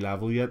top 3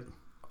 level yet.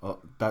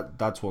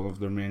 That's one of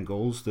their main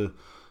goals, to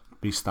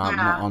be standing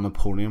on the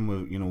podium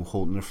with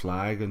holding their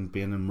flag and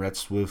being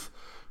enriched with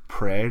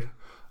pride.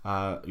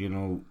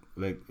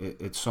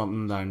 It's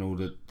something that I know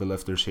that the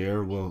lifters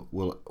here will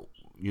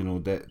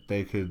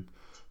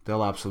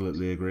they'll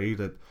absolutely agree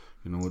that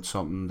it's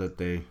something that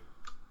they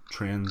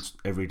train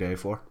every day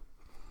for.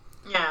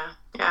 Yeah.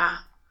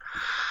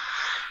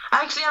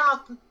 Actually,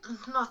 I'm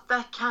not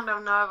that kind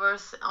of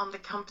nervous on the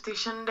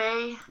competition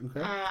day.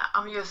 Okay.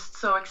 I'm just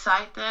so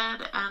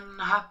excited and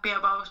happy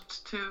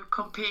about to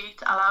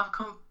compete. I love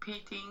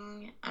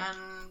competing,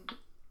 and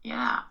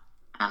I'm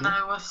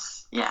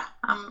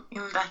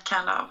in that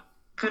kind of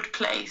good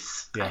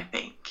place. Yeah. I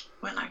think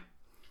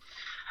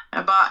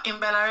but in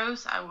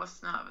Belarus, I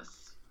was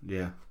nervous.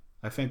 Yeah,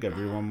 I think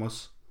everyone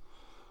was.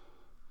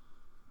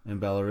 In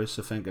Belarus,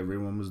 I think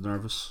everyone was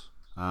nervous.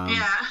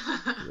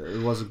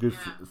 It was a good.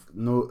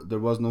 There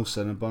was no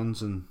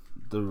Cinnabons, and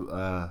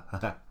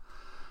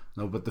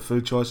but the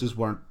food choices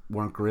weren't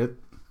great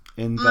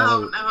in Belarus.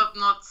 No, it was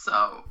not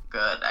so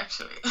good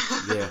actually.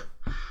 Yeah.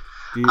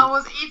 I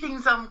was eating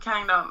some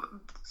kind of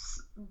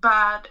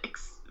bad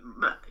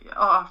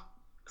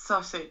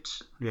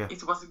sausage. Yeah.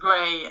 It was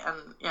grey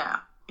and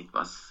it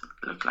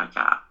looked like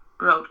a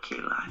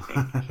roadkill, I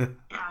think.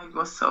 Yeah, it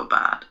was so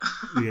bad.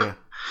 Yeah.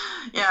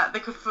 Yeah, the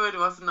food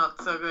was not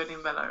so good in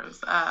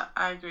Belarus.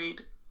 I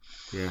agreed.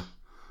 Yeah.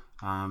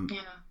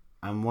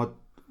 And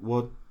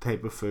what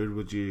type of food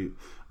would you?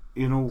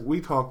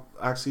 We talk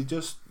actually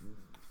just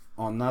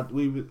on that.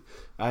 We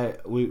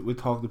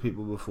talked to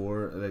people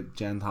before, like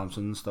Jen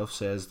Thompson and stuff,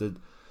 says that,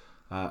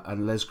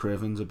 and Liz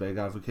Craven's a big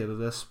advocate of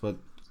this, but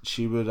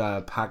she would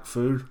pack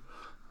food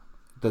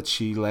that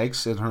she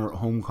likes in her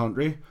home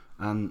country,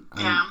 and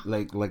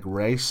like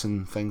rice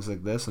and things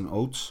like this and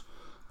oats,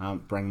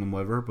 bring them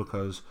with her,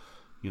 because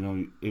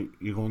you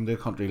go into a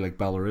country like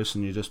Belarus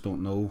and you just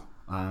don't know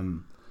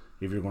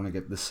if you're going to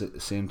get the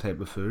same type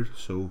of food.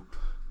 So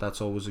that's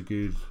always a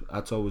good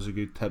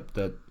tip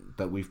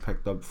that we've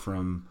picked up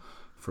from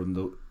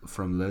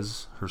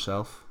Liz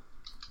herself.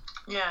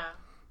 Yeah,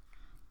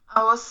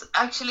 I was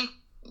actually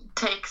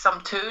take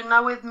some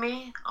tuna with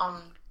me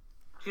on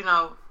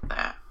the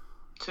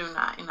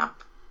tuna in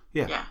up.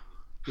 Yeah.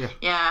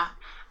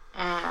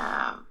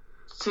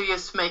 To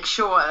just make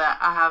sure that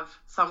I have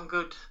some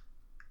good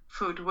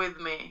food with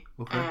me.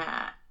 Okay.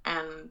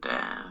 And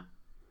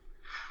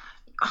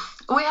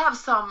we have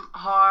some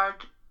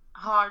hard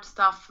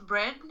stuff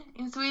bread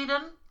in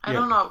Sweden. I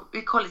don't know,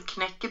 we call it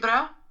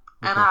knäckebröd.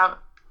 And I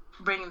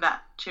bring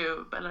that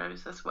to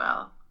Belarus as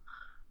well.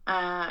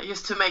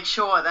 Just to make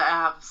sure that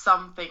I have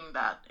something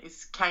that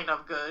is kind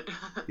of good.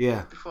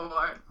 Yeah.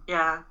 Before.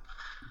 Yeah.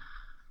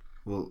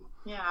 Well.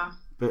 Yeah.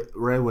 But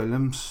Ray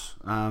Williams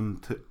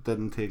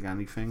didn't take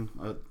anything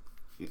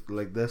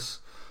like this,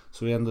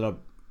 so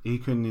he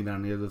couldn't eat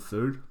any of the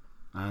food,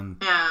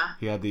 and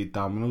he had to eat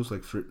Domino's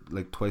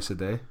like twice a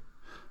day.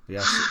 He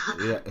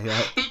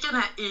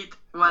can eat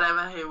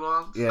whatever he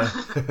wants. Yeah.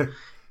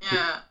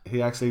 Yeah.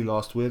 He actually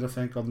lost weight, I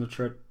think, on the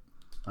trip.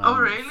 Oh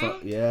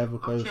really?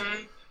 Because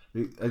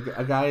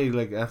a guy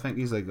I think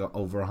he's like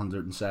over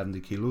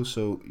 170 kilos,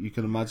 so you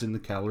can imagine the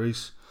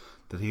calories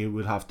that he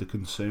would have to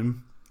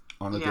consume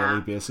on a daily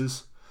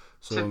basis.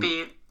 So to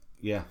be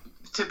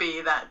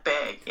that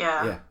big,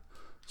 yeah.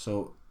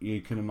 So you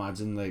can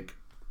imagine,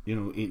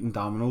 eating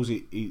Domino's,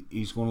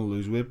 he's going to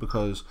lose weight,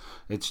 because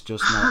it's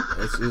just not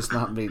it's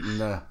not meeting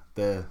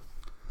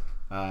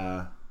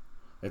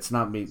it's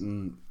not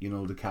meeting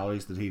the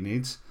calories that he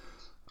needs.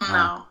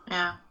 No,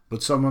 yeah.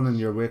 But someone in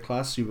your weight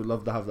class, you would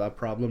love to have that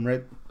problem,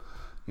 right?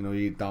 You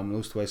eat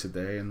Domino's twice a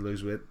day and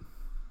lose weight.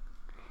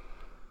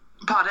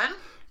 Pardon?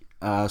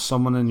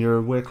 Someone in your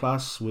weight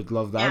class would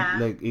love that,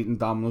 like eating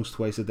Domino's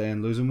twice a day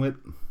and losing weight.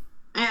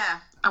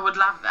 Yeah, I would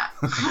love that.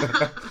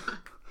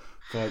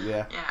 But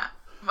yeah,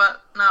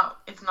 but no,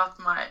 it's not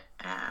my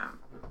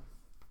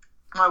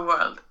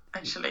world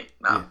actually.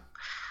 No.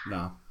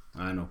 No,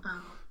 I know.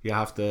 You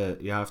have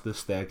to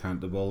stay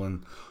accountable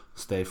and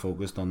stay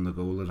focused on the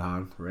goal at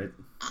hand, right?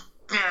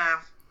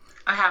 Yeah,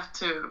 I have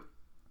to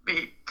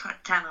be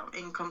kind of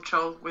in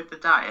control with the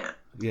diet.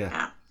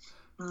 Yeah.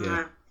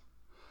 Yeah.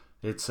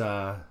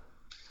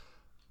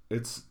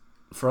 It's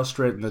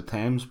frustrating at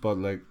times, but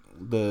like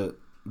the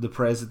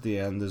prize at the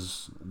end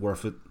is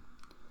worth it.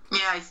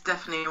 Yeah, it's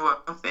definitely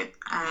worth it.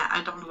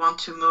 I don't want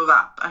to move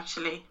up,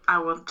 actually. I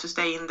want to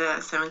stay in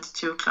the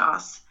 72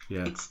 class.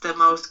 Yeah. It's the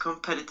most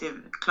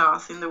competitive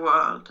class in the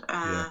world.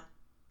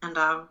 And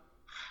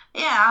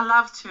I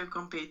love to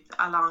compete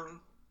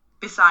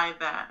beside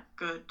the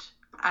good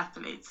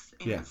athletes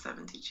in the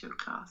 72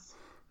 class.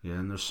 Yeah,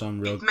 and there's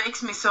some real... It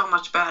makes me so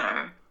much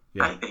better,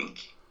 I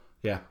think.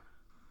 Yeah.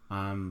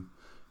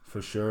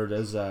 For sure it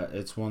is.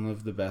 It's one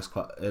of the best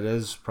it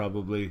is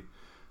probably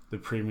the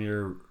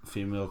premier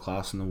female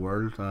class in the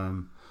world.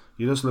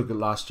 You just look at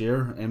last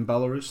year in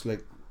Belarus,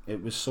 like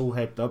it was so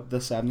hyped up, the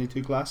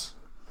 72 class.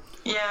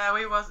 Yeah,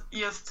 we was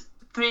just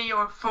 3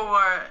 or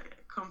 4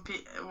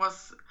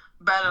 was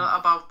battle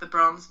about the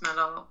bronze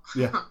medal.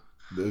 Yeah,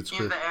 it's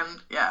in the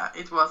end. Yeah,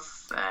 it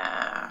was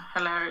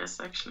hilarious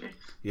actually.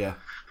 Yeah,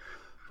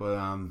 but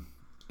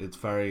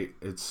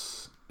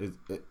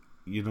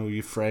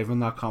you thrive in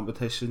that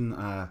competition.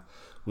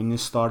 When you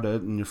start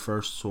out in your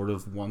first sort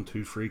of 1,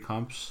 2, 3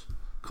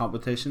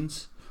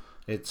 competitions,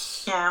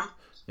 it's all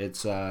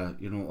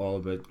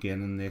about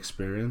gaining the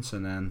experience,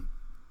 and then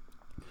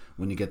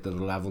when you get to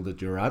the level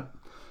that you're at,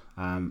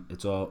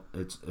 it's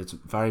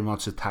very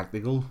much a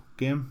tactical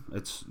game.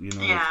 It's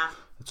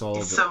it's all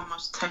it's so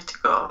much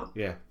tactical.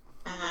 Yeah.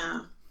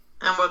 And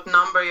what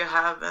number you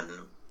have, and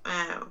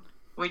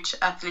which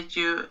athlete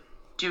you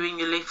doing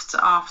your lifts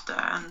after,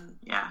 and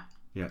yeah.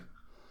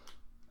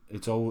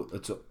 It's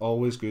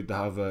always good to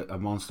have a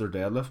monster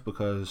deadlift,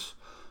 because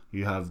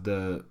you have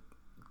the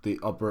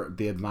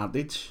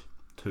advantage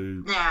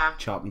to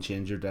chop and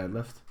change your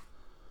deadlift.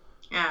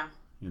 Yeah.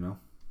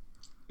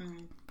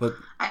 But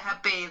I'm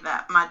happy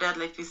that my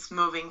deadlift is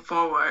moving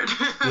forward.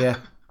 Yeah.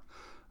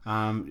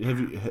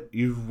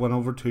 You've won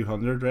over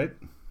 200, right?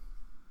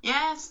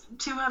 Yes,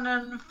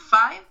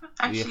 205.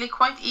 Actually,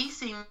 quite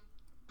easy in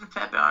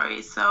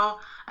February. So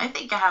I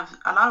think I have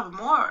a lot of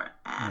more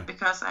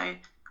because I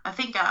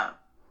think I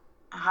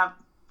have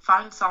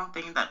found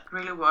something that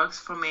really works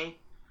for me.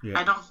 Yeah.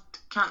 I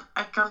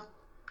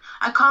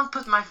can't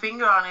put my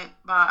finger on it,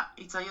 but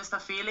it's just a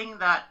feeling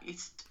that it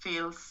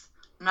feels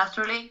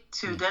naturally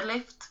to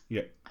deadlift.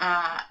 Yeah.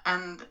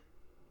 And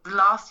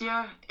last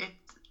year it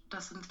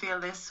doesn't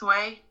feel this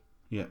way.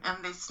 Yeah.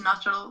 And it's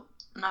natural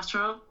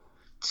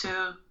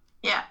to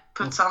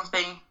put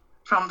something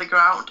from the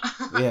ground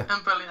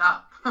and pull it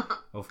up.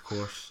 Of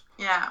course.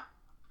 Yeah.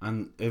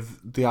 And if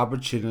the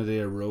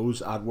opportunity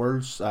arose at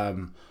Worlds,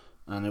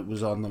 and it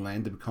was on the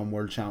line to become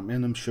world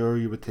champion, I'm sure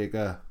you would take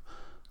a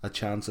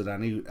chance at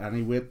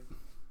any weight.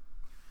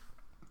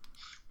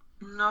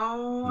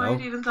 No, I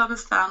didn't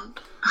understand.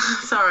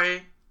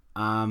 Sorry.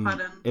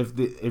 Pardon.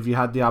 If you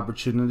had the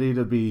opportunity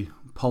to be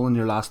pulling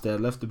your last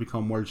deadlift to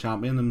become world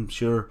champion, I'm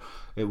sure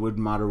it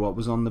wouldn't matter what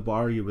was on the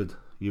bar. You would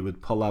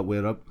pull that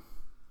weight up.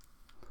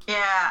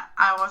 Yeah,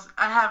 I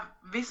have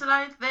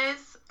visualized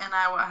this, and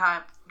I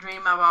have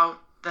dreamed about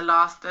the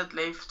last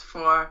deadlift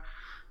for,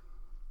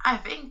 I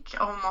think,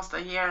 almost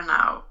a year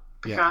now,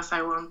 because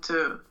I want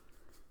to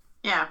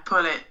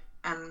pull it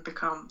and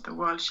become the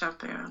world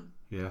champion.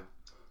 Yeah.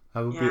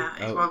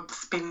 It would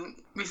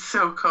be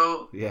so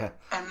cool. Yeah.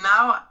 And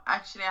now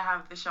actually I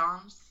have the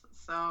chance,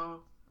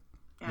 so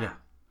yeah.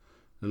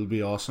 It'll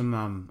be awesome.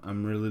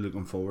 I'm really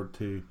looking forward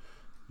to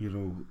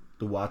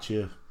to watch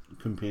you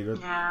compete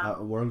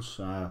at Worlds.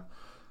 I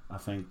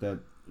think that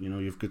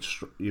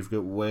you've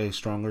got way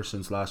stronger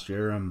since last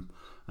year, and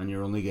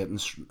you're only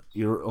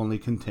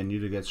continue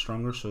to get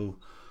stronger. So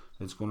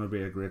it's going to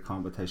be a great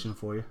competition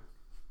for you.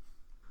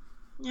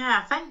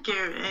 Yeah, thank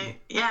you.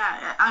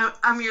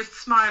 I'm just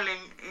smiling.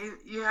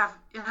 You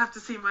have to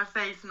see my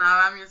face now.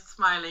 I'm just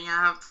smiling.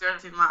 I have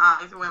tears in my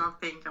eyes when I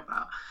think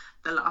about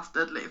the last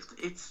deadlift.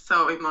 It's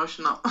so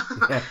emotional.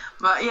 Yeah.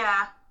 But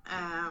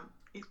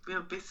it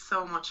will be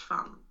so much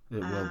fun.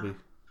 It will be,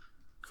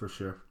 for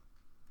sure.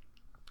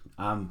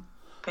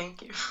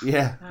 Thank you.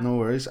 Yeah, no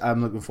worries.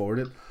 I'm looking forward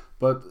to it.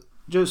 But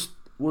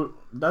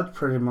that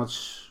pretty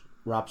much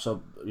wraps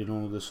up,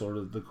 the sort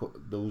of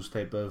those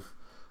type of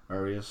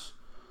areas.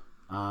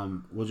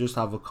 We'll just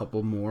have a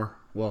couple more.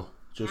 Well,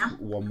 just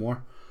one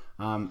more.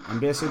 And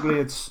basically,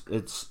 it's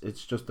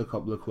just a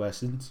couple of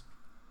questions.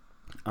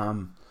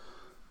 Don't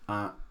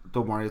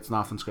worry, it's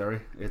nothing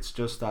scary. It's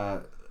just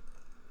a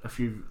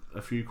few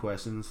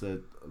questions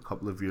that a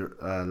couple of your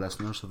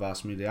listeners have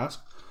asked me to ask.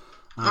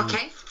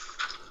 Okay.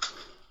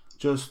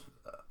 Just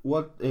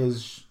what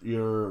is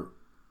your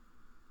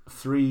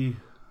 3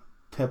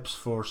 tips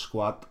for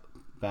squat,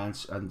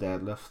 bench, and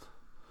deadlift?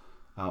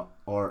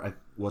 Or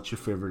what's your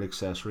favorite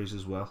accessories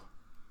as well?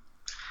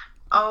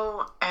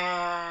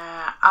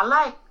 I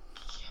like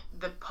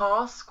the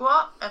pause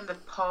squat and the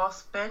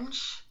pause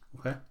bench.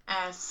 Okay.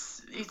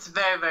 It's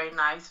very, very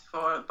nice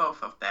for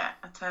both of the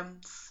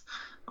attempts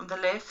on the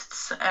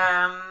lifts.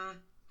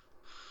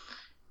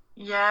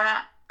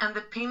 And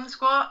the pin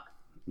squat.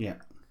 Yeah.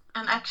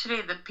 And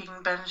actually the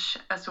pin bench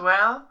as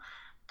well.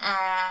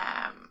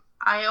 I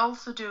I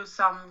also do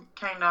some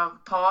kind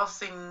of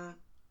pause in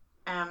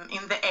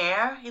the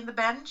air in the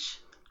bench.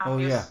 Oh,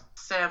 yeah.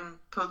 Just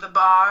pull the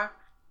bar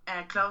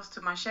close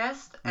to my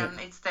chest, and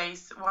Yeah. it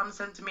stays 1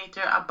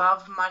 centimeter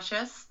above my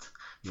chest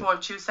for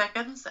 2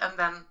 seconds, and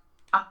then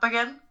up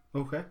again.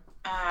 Okay.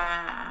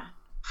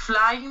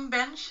 Flying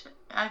bench,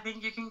 I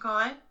think you can call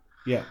it.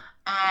 Yeah.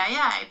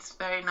 Yeah, it's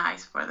very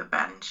nice for the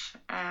bench.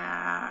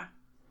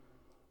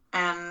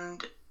 And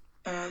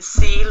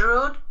seal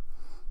root.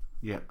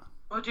 Yeah.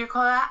 What do you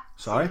call that?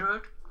 Sorry? Seal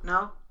root?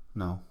 No.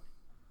 No.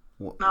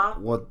 What? No.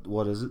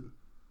 What is it?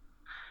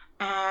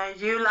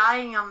 You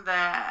lying on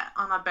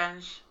a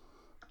bench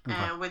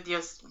Okay. with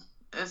your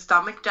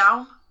stomach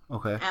down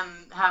Okay. and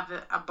have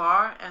a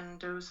bar and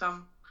do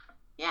some,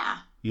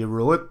 You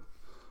row it.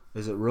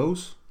 Is it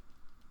rows?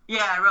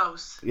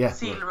 rows. Yeah,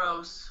 Seal row.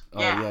 rows. Oh,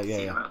 yeah,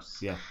 seal rows.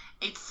 Yeah.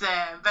 It's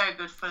very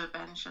good for the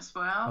bench as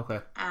well.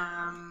 Okay.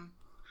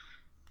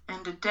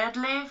 And the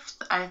deadlift,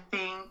 I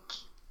think,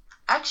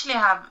 actually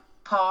have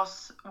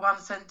pause 1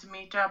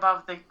 centimeter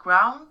above the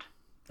ground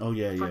Oh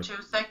yeah, for yeah.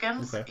 2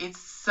 seconds. Okay.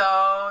 It's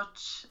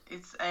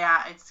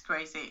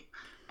crazy.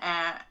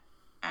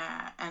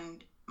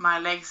 And my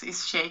legs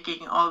is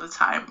shaking all the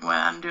time when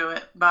I do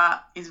it,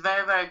 but it's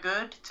very, very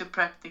good to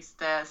practice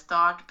the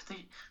start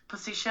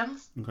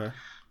positions. Okay.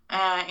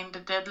 In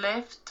the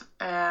deadlift,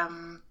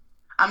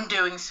 I'm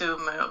doing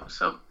sumo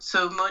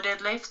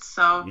deadlift,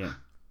 so Yeah.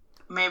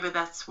 maybe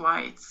that's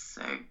why it's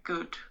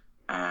good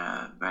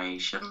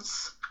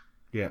variations.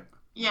 Yeah.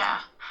 Yeah,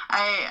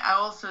 I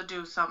also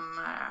do some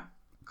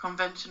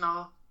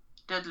conventional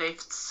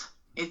deadlifts.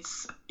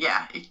 It's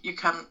you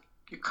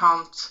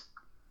can't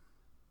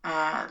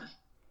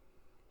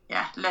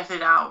let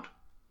it out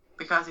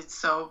because it's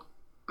so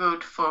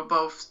good for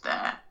both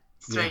the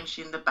strength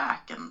in the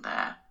back and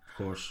Of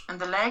course.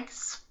 the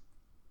legs.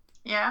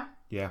 Yeah.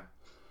 Yeah.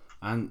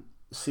 And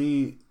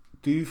see,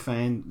 do you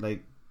find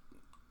like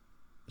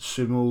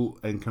sumo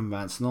and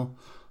conventional,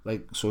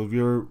 like, so if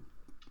you're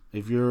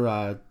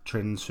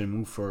training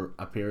sumo for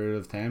a period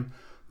of time,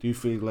 do you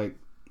feel like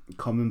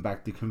coming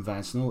back to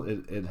conventional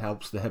it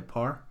helps the hip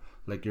power,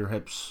 like your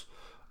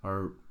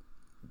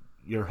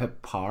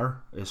hip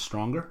power is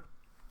stronger?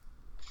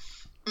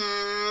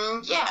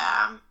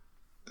 Yeah,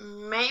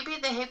 maybe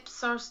the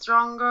hips are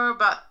stronger,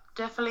 but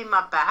definitely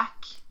my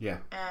back Yeah.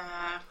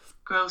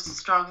 grows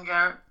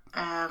stronger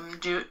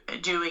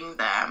doing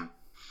the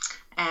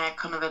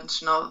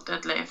conventional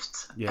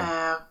deadlift.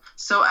 Yeah.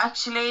 So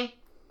actually,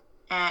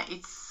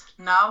 it's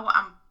now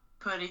I'm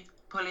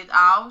pull it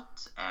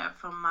out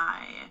from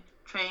my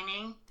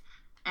training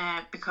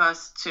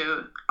because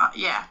to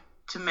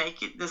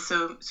make it the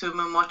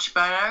sumo much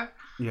better.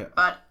 Yeah.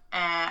 But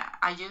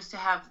I used to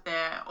have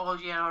the all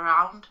year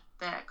round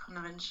the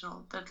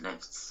conventional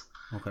deadlifts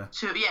Okay.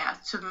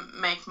 to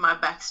make my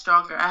back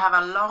stronger. I have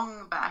a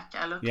long back.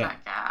 I look Yeah.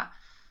 like a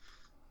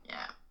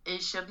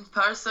Asian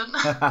person,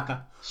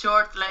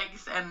 short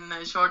legs and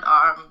short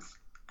arms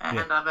and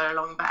a very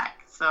long back.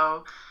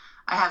 So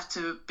I have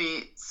to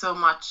be so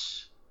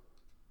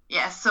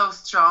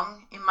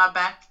strong in my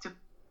back to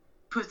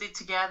put it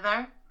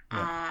together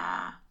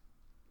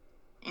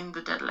in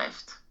the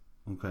deadlift.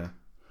 Okay.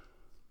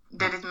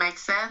 Did it make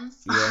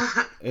sense?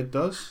 Yeah, it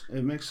does.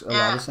 It makes a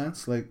lot of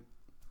sense. Like,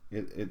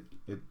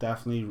 it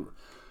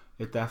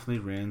definitely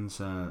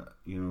reigns,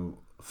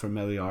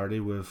 familiarity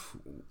with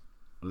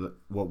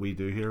what we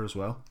do here as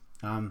well.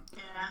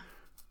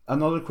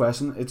 Another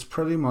question. It's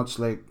pretty much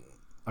like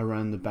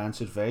around the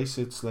bench advice.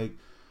 It's like,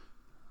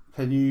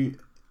 can you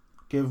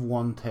give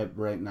one tip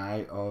right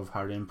now of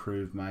how to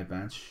improve my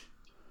bench?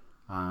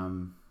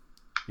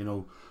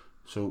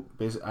 So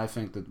basically, I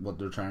think that what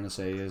they're trying to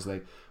say is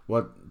like,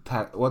 what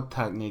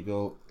can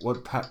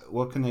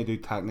they do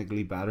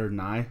technically better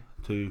now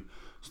to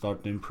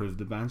start to improve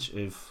the bench?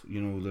 If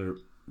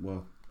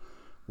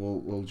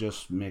we'll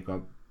just make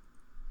up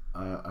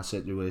a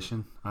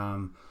situation.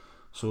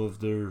 So if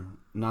they're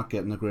not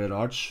getting a great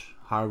arch,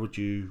 how would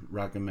you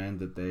recommend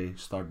that they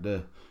start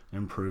to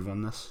improve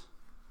on this?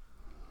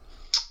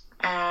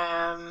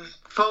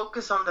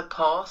 Focus on the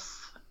pause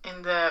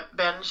in the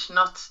bench,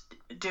 not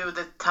do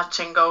the touch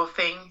and go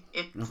thing.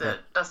 It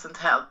doesn't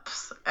help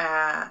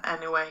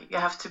anyway. You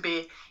have to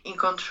be in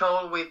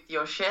control with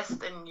your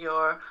chest and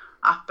your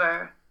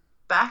upper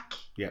back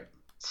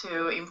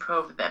to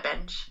improve the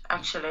bench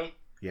actually.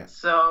 Yeah.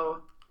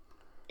 So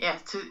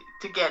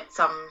to get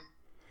some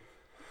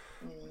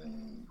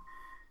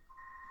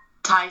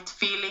tight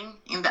feeling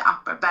in the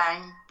upper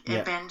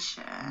bench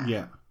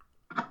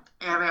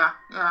area.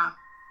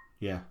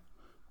 Yeah.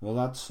 Well,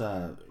 that's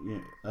all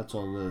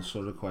the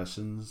sort of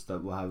questions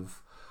that we'll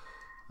have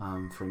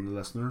from the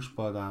listeners.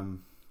 But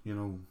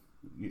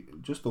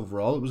just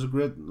overall, it was a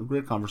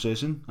great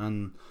conversation,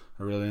 and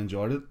I really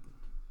enjoyed it.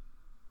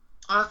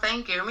 Oh,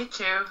 thank you. Me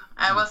too.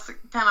 I was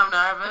kind of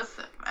nervous,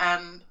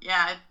 and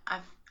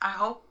I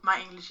hope my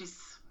English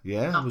is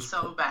not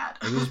so bad.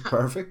 It was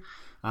perfect.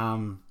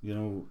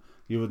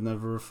 You would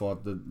never have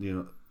thought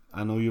that.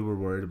 I know you were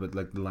worried about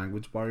like the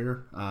language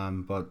barrier,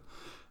 but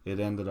it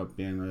ended up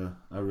being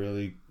a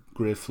really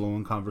great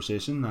flowing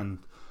conversation,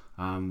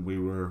 and we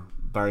were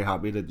very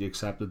happy that you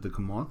accepted to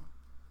come on.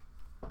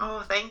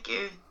 Oh, thank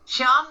you.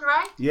 Sean,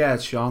 right? Yeah,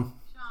 it's Sean.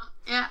 Sean.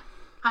 Yeah.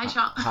 Hi,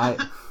 Sean. Hi,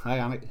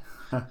 Annick.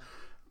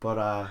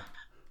 But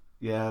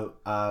yeah,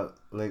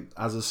 like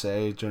as I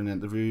say during the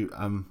interview,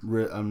 I'm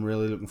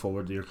really looking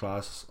forward to your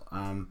class.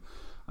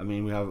 I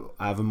mean,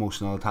 I have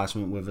emotional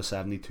attachment with a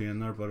 72 in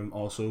there, but I'm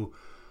also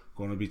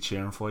going to be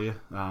cheering for you.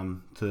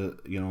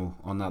 To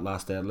on that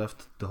last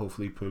deadlift to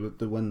hopefully pull it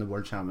to win the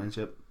world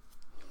championship.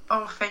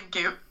 Oh, thank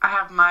you. I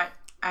have my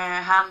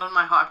hand on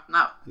my heart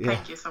now. Yeah.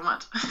 Thank you so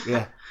much.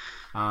 Yeah.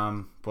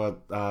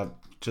 But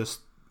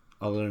just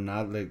other than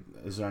that, like,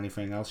 is there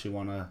anything else you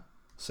want to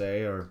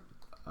say or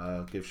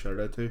give shout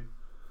out to?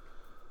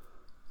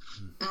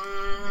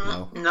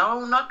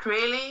 No, not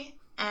really.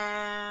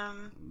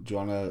 Do you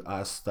want to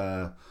ask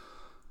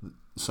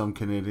some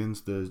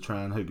Canadians to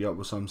try and hook you up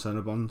with some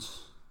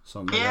Cinnabons?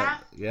 Something like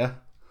that? Yeah?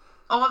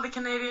 All the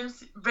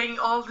Canadians, bring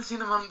all the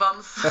cinnamon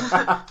buns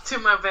to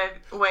my bed.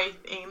 Wait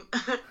in,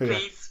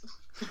 please.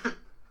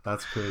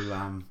 That's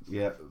cool.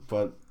 Yeah,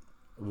 but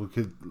we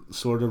could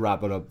sort of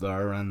wrap it up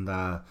there. And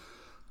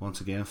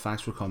once again,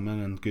 thanks for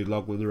coming and good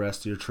luck with the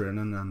rest of your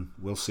training. And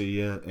we'll see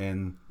you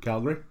in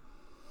Calgary.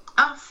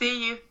 I'll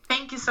see you.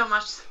 Thank you so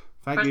much.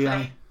 Thank you, today.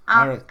 Annie.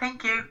 All right.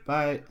 Thank you.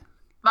 Bye.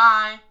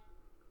 Bye.